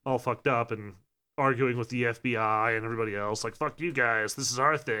scene, all fucked up, and arguing with the FBI and everybody else, like, fuck you guys, this is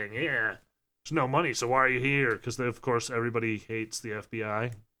our thing, yeah. There's no money, so why are you here? Because, of course, everybody hates the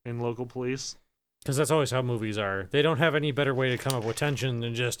FBI and local police. Because that's always how movies are. They don't have any better way to come up with tension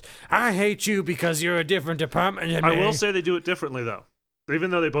than just, I hate you because you're a different department than me. I will say they do it differently, though. Even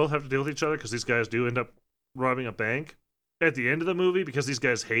though they both have to deal with each other, because these guys do end up robbing a bank, at the end of the movie, because these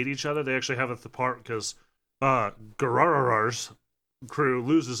guys hate each other, they actually have a part because Guerrero's crew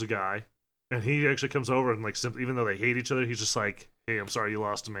loses a guy, and he actually comes over and, even though they hate each other, he's just like, hey, I'm sorry you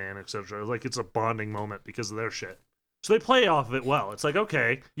lost a man, etc. Like, it's a bonding moment because of their shit. So they play off of it well. It's like,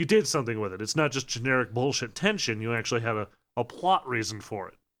 okay, you did something with it. It's not just generic bullshit tension. You actually had a plot reason for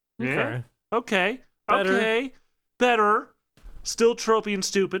it. Yeah? Okay. Better. Still tropey and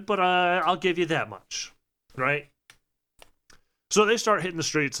stupid, but I'll give you that much. Right? So they start hitting the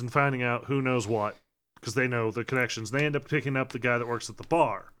streets and finding out who knows what, because they know the connections. They end up picking up the guy that works at the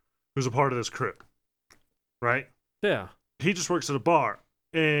bar, who's a part of this crew. Right? Yeah. He just works at a bar,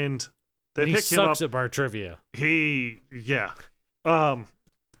 and they pick him up. He sucks at bar trivia. Yeah. And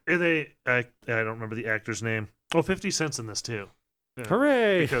I don't remember the actor's name. Oh, 50 Cent's in this too. Yeah.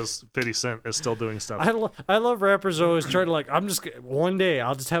 Hooray! Because 50 Cent is still doing stuff. I love rappers always try to one day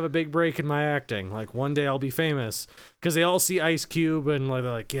I'll just have a big break in my acting. Like, one day I'll be famous. Because they all see Ice Cube and they're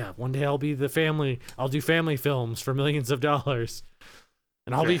like, yeah, one day I'll be I'll do family films for millions of dollars.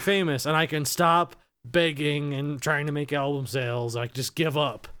 And I'll be famous, and I can stop begging and trying to make album sales. I can just give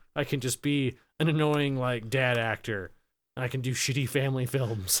up. I can just be an annoying dad actor, and I can do shitty family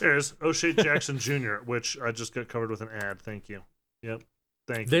films. There's O'Shea Jackson Jr., which I just got covered with an ad. Thank you. Yep.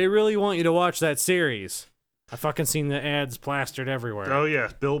 Thank you. They really want you to watch that series. I fucking seen the ads plastered everywhere. Oh yeah,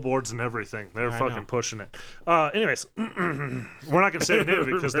 billboards and everything. They're fucking pushing it. Anyways, we're not gonna say new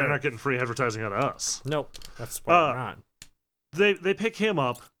because they're not getting free advertising out of us. Nope, that's why we're not. They pick him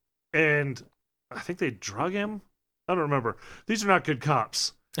up, and I think they drug him I don't remember. These are not good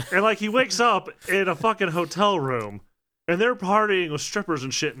cops. And like he wakes up in a fucking hotel room, and they're partying with strippers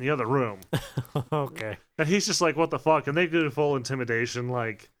and shit in the other room. Okay. And he's just like, what the fuck? And they do full intimidation,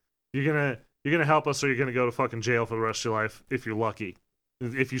 like, you're gonna help us or you're gonna go to fucking jail for the rest of your life if you're lucky.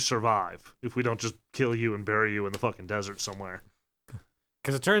 If you survive. If we don't just kill you and bury you in the fucking desert somewhere.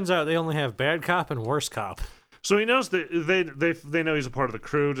 Because it turns out they only have bad cop and worse cop. So he knows that they know he's a part of the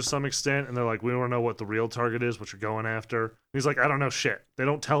crew to some extent, and they're like, we don't know what the real target is, what you're going after. And he's like, I don't know shit. They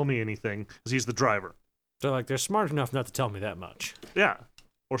don't tell me anything, because he's the driver. They're like, they're smart enough not to tell me that much. Yeah.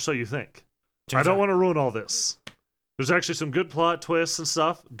 Or so you think. Turns I don't out- want to ruin all this. There's actually some good plot twists and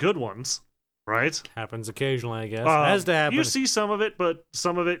stuff. Good ones. Right? Happens occasionally, I guess. Has to happen. You see some of it, but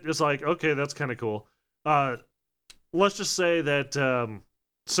some of it is like, okay, that's kind of cool. Let's just say that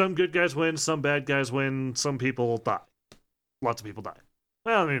some good guys win, some bad guys win, some people die. Lots of people die.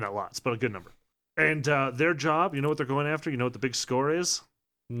 Well, maybe not lots, but a good number. And their job, you know what they're going after? You know what the big score is?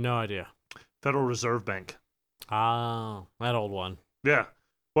 No idea. Federal Reserve Bank. Oh, that old one. Yeah.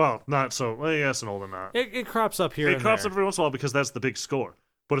 Well, not so. Well, yeah, it's an old or not. It crops up here. It and crops there. up every once in a while because that's the big score.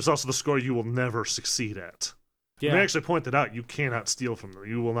 But it's also the score you will never succeed at. Yeah. They actually pointed out you cannot steal from them.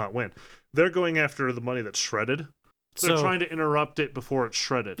 You will not win. They're going after the money that's shredded. They're trying to interrupt it before it's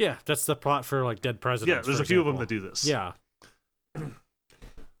shredded. Yeah, that's the plot for like Dead Presidents. Yeah, there's a few of them that do this. Yeah.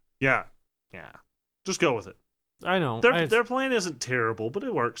 Yeah. Just go with it. I know. Their plan isn't terrible, but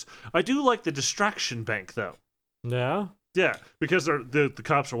it works. I do like the distraction bank, though. Yeah? Yeah, because the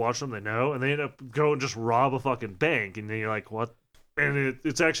cops are watching them, they know, and they end up going and just rob a fucking bank, and then you're like, what? And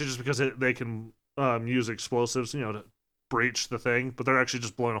it's actually just because they can use explosives, to breach the thing, but they're actually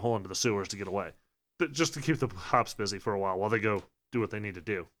just blowing a hole into the sewers to get away. Just to keep the cops busy for a while they go do what they need to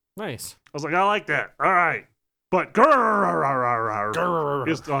do. Nice. I was like, I like that. All right. But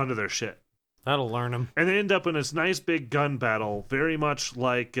is onto their shit. That'll learn them. And they end up in this nice big gun battle, very much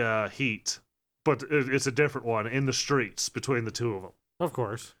like Heat, but it's a different one in the streets between the two of them. Of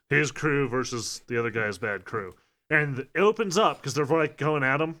course. His crew versus the other guy's bad crew. And it opens up because they're like going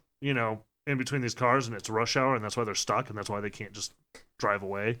at him, in between these cars, and it's rush hour, and that's why they're stuck, and that's why they can't just drive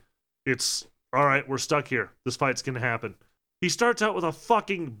away. It's, all right, we're stuck here. This fight's going to happen. He starts out with a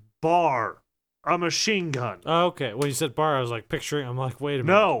fucking bar, a machine gun. Okay. When you said bar, I was like picturing, I'm like, wait a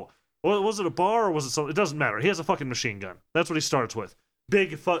minute. No. Well, was it a bar or was it something? It doesn't matter. He has a fucking machine gun. That's what he starts with.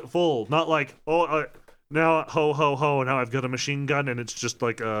 Big, full, not like, now ho, ho, ho, now I've got a machine gun and it's just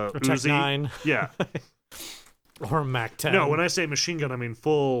like a Tech Uzi. 9. Yeah. Or Mac 10. No, when I say machine gun, I mean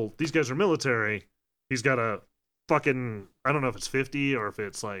full. These guys are military. He's got a fucking, I don't know if it's 50 or if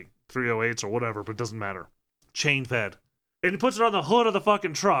it's like 308s or whatever, but it doesn't matter. Chain fed. And he puts it on the hood of the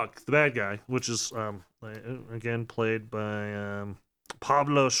fucking truck, the bad guy, which is, again, played by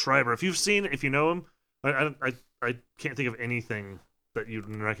Pablo Schreiber. If you know him, I can't think of anything that you'd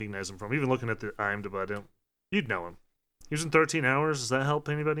recognize him from. Even looking at the IMDb, you'd know him. He was in 13 Hours. Does that help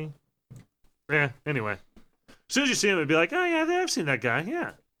anybody? Yeah, anyway. As soon as you see him, it'd be like, oh, yeah, I've seen that guy.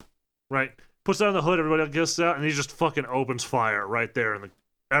 Yeah. Right. Puts it on the hood, everybody gets out, and he just fucking opens fire right there. And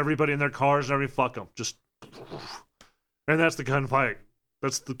everybody in their cars and everything, fuck them. Just. And that's the gunfight.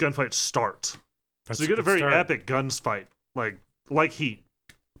 That's the gunfight starts. So you get a very epic guns fight, like Heat,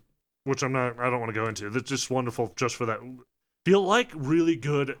 which I don't want to go into. That's just wonderful just for that. If you like really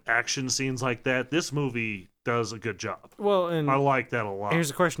good action scenes like that, this movie does a good job. Well, and I like that a lot. Here's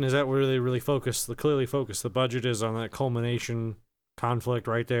the question: is that where they really focus? Clearly focus. The budget is on that culmination conflict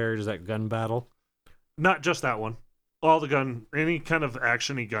right there. Is that gun battle? Not just that one. Any kind of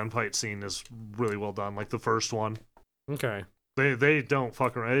actiony gunfight scene is really well done. Like the first one. Okay. They don't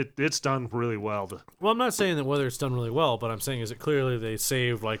fuck around. It's done really well. Well, I'm not saying that whether it's done really well, but I'm saying is it clearly they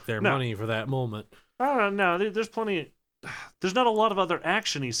saved like their money for that moment. I don't know. There's plenty. There's not a lot of other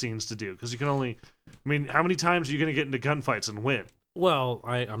actiony scenes to do because you can only. I mean, how many times are you going to get into gunfights and win? Well,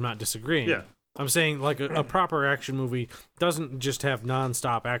 I'm not disagreeing. Yeah. I'm saying like a proper action movie doesn't just have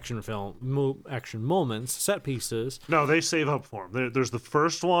nonstop action moments, set pieces. No, they save up for them. There's the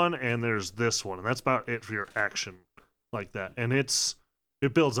first one and there's this one, and that's about it for your action like that. And it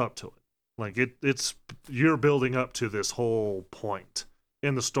builds up to it. Like it's you're building up to this whole point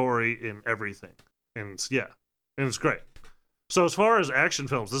in the story, in everything, and it's great. So as far as action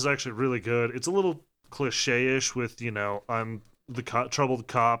films, this is actually really good. It's a little cliche-ish with I'm the troubled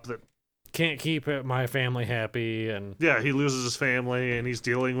cop that can't keep my family happy, and he loses his family and he's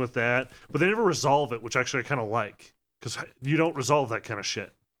dealing with that, but they never resolve it, which actually I kind of like because you don't resolve that kind of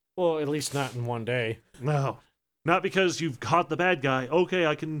shit. Well, at least not in one day. No, not because you've caught the bad guy. Okay,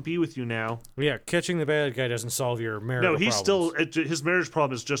 I can be with you now. Yeah, catching the bad guy doesn't solve your marital problems. His marriage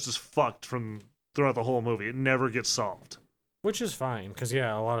problem is just as fucked from throughout the whole movie. It never gets solved. Which is fine, because,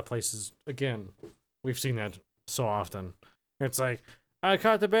 yeah, a lot of places, again, we've seen that so often. It's like, I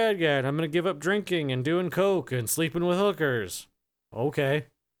caught the bad guy, and I'm going to give up drinking and doing coke and sleeping with hookers. Okay.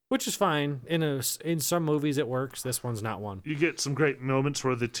 Which is fine. In some movies it works. This one's not one. You get some great moments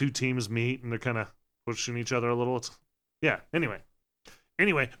where the two teams meet and they're kind of pushing each other a little. Anyway,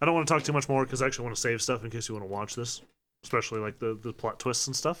 I don't want to talk too much more because I actually want to save stuff in case you want to watch this, especially like the plot twists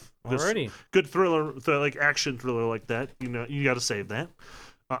and stuff. Alrighty. Good thriller, like action thriller like that. You got to save that.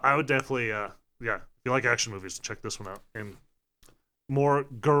 I would definitely, if you like action movies, check this one out. And more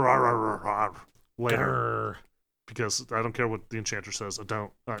later. Because I don't care what the enchanter says. I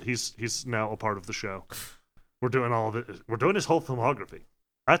don't. He's now a part of the show. We're doing all of it. We're doing his whole filmography.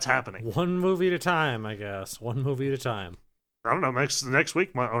 That's happening. One movie at a time, I guess. One movie at a time. I don't know. Next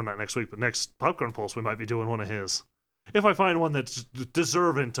week, not next week, but next Popcorn Pulse, we might be doing one of his. If I find one that's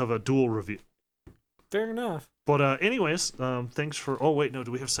deserving of a dual review. Fair enough. But anyways, thanks for. Oh wait, no.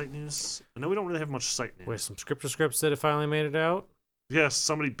 Do we have site news? No, we don't really have much site news. Wait, some scripts that have finally made it out. Yes,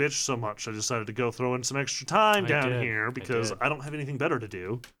 somebody bitched so much, I decided to go throw in some extra time down here because I don't have anything better to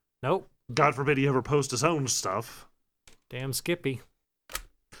do. Nope. God forbid he ever post his own stuff. Damn Skippy.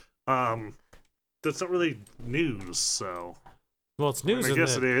 That's not really news, so. Well, it's news. I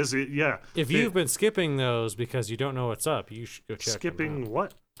guess it is. If you've been skipping those because you don't know what's up, you should go check. Skipping them out.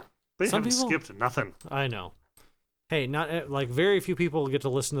 what? They haven't skipped nothing. I know. Hey, not like very few people get to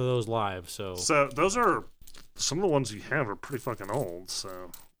listen to those live, so. So those are. Some of the ones you have are pretty fucking old,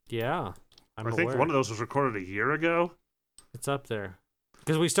 so. Yeah. I think one of those was recorded a year ago. It's up there.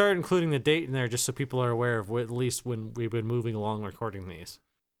 Because we started including the date in there just so people are aware of at least when we've been moving along recording these.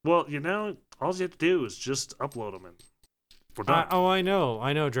 Well, all you have to do is just upload them and we're done. I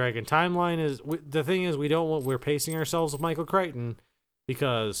know, Dragon. Timeline is... the thing is, we're pacing ourselves with Michael Crichton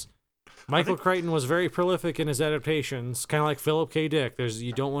because Michael Crichton was very prolific in his adaptations, kind of like Philip K. Dick.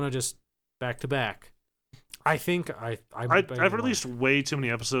 You don't want to just back-to-back. I think I've released way too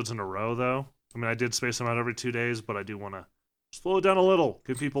many episodes in a row, though. I mean, I did space them out every 2 days, but I do want to slow it down a little,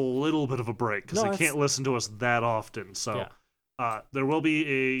 give people a little bit of a break because they can't listen to us that often. So there will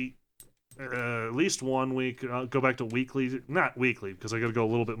be at least 1 week. I'll go back to weekly, not weekly, because I got to go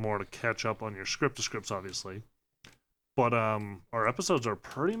a little bit more to catch up on your scripts, obviously. But our episodes are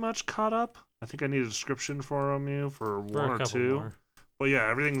pretty much caught up. I think I need a description for one or two. More. But yeah,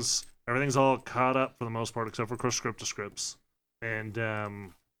 everything's all caught up for the most part, except for scripts. And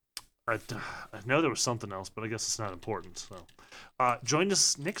I know there was something else, but I guess it's not important. So join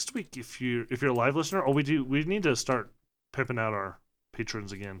us next week if you're a live listener. Oh, we need to start pimping out our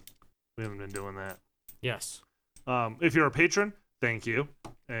patrons again. We haven't been doing that. Yes. If you're a patron, thank you.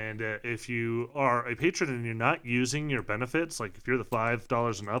 And if you are a patron and you're not using your benefits, like if you're the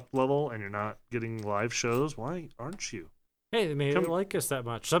 $5 and up level and you're not getting live shows, why aren't you? Hey, they may not like us that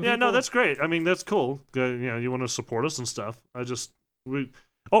much. No, that's great. I mean, that's cool. You want to support us and stuff. If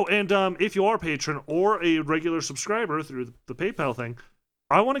you are a patron or a regular subscriber through the PayPal thing,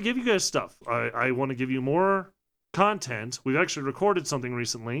 I want to give you guys stuff. I want to give you more content. We've actually recorded something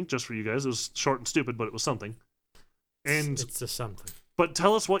recently just for you guys. It was short and stupid, but it was something. And it's just something. But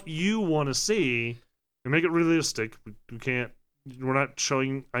tell us what you want to see and make it realistic. We can't. We're not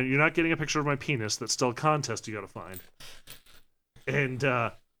showing. You're not getting a picture of my penis. That's still a contest you got to find.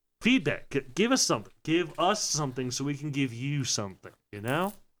 And feedback. Give us something. Give us something so we can give you something.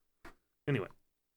 Anyway.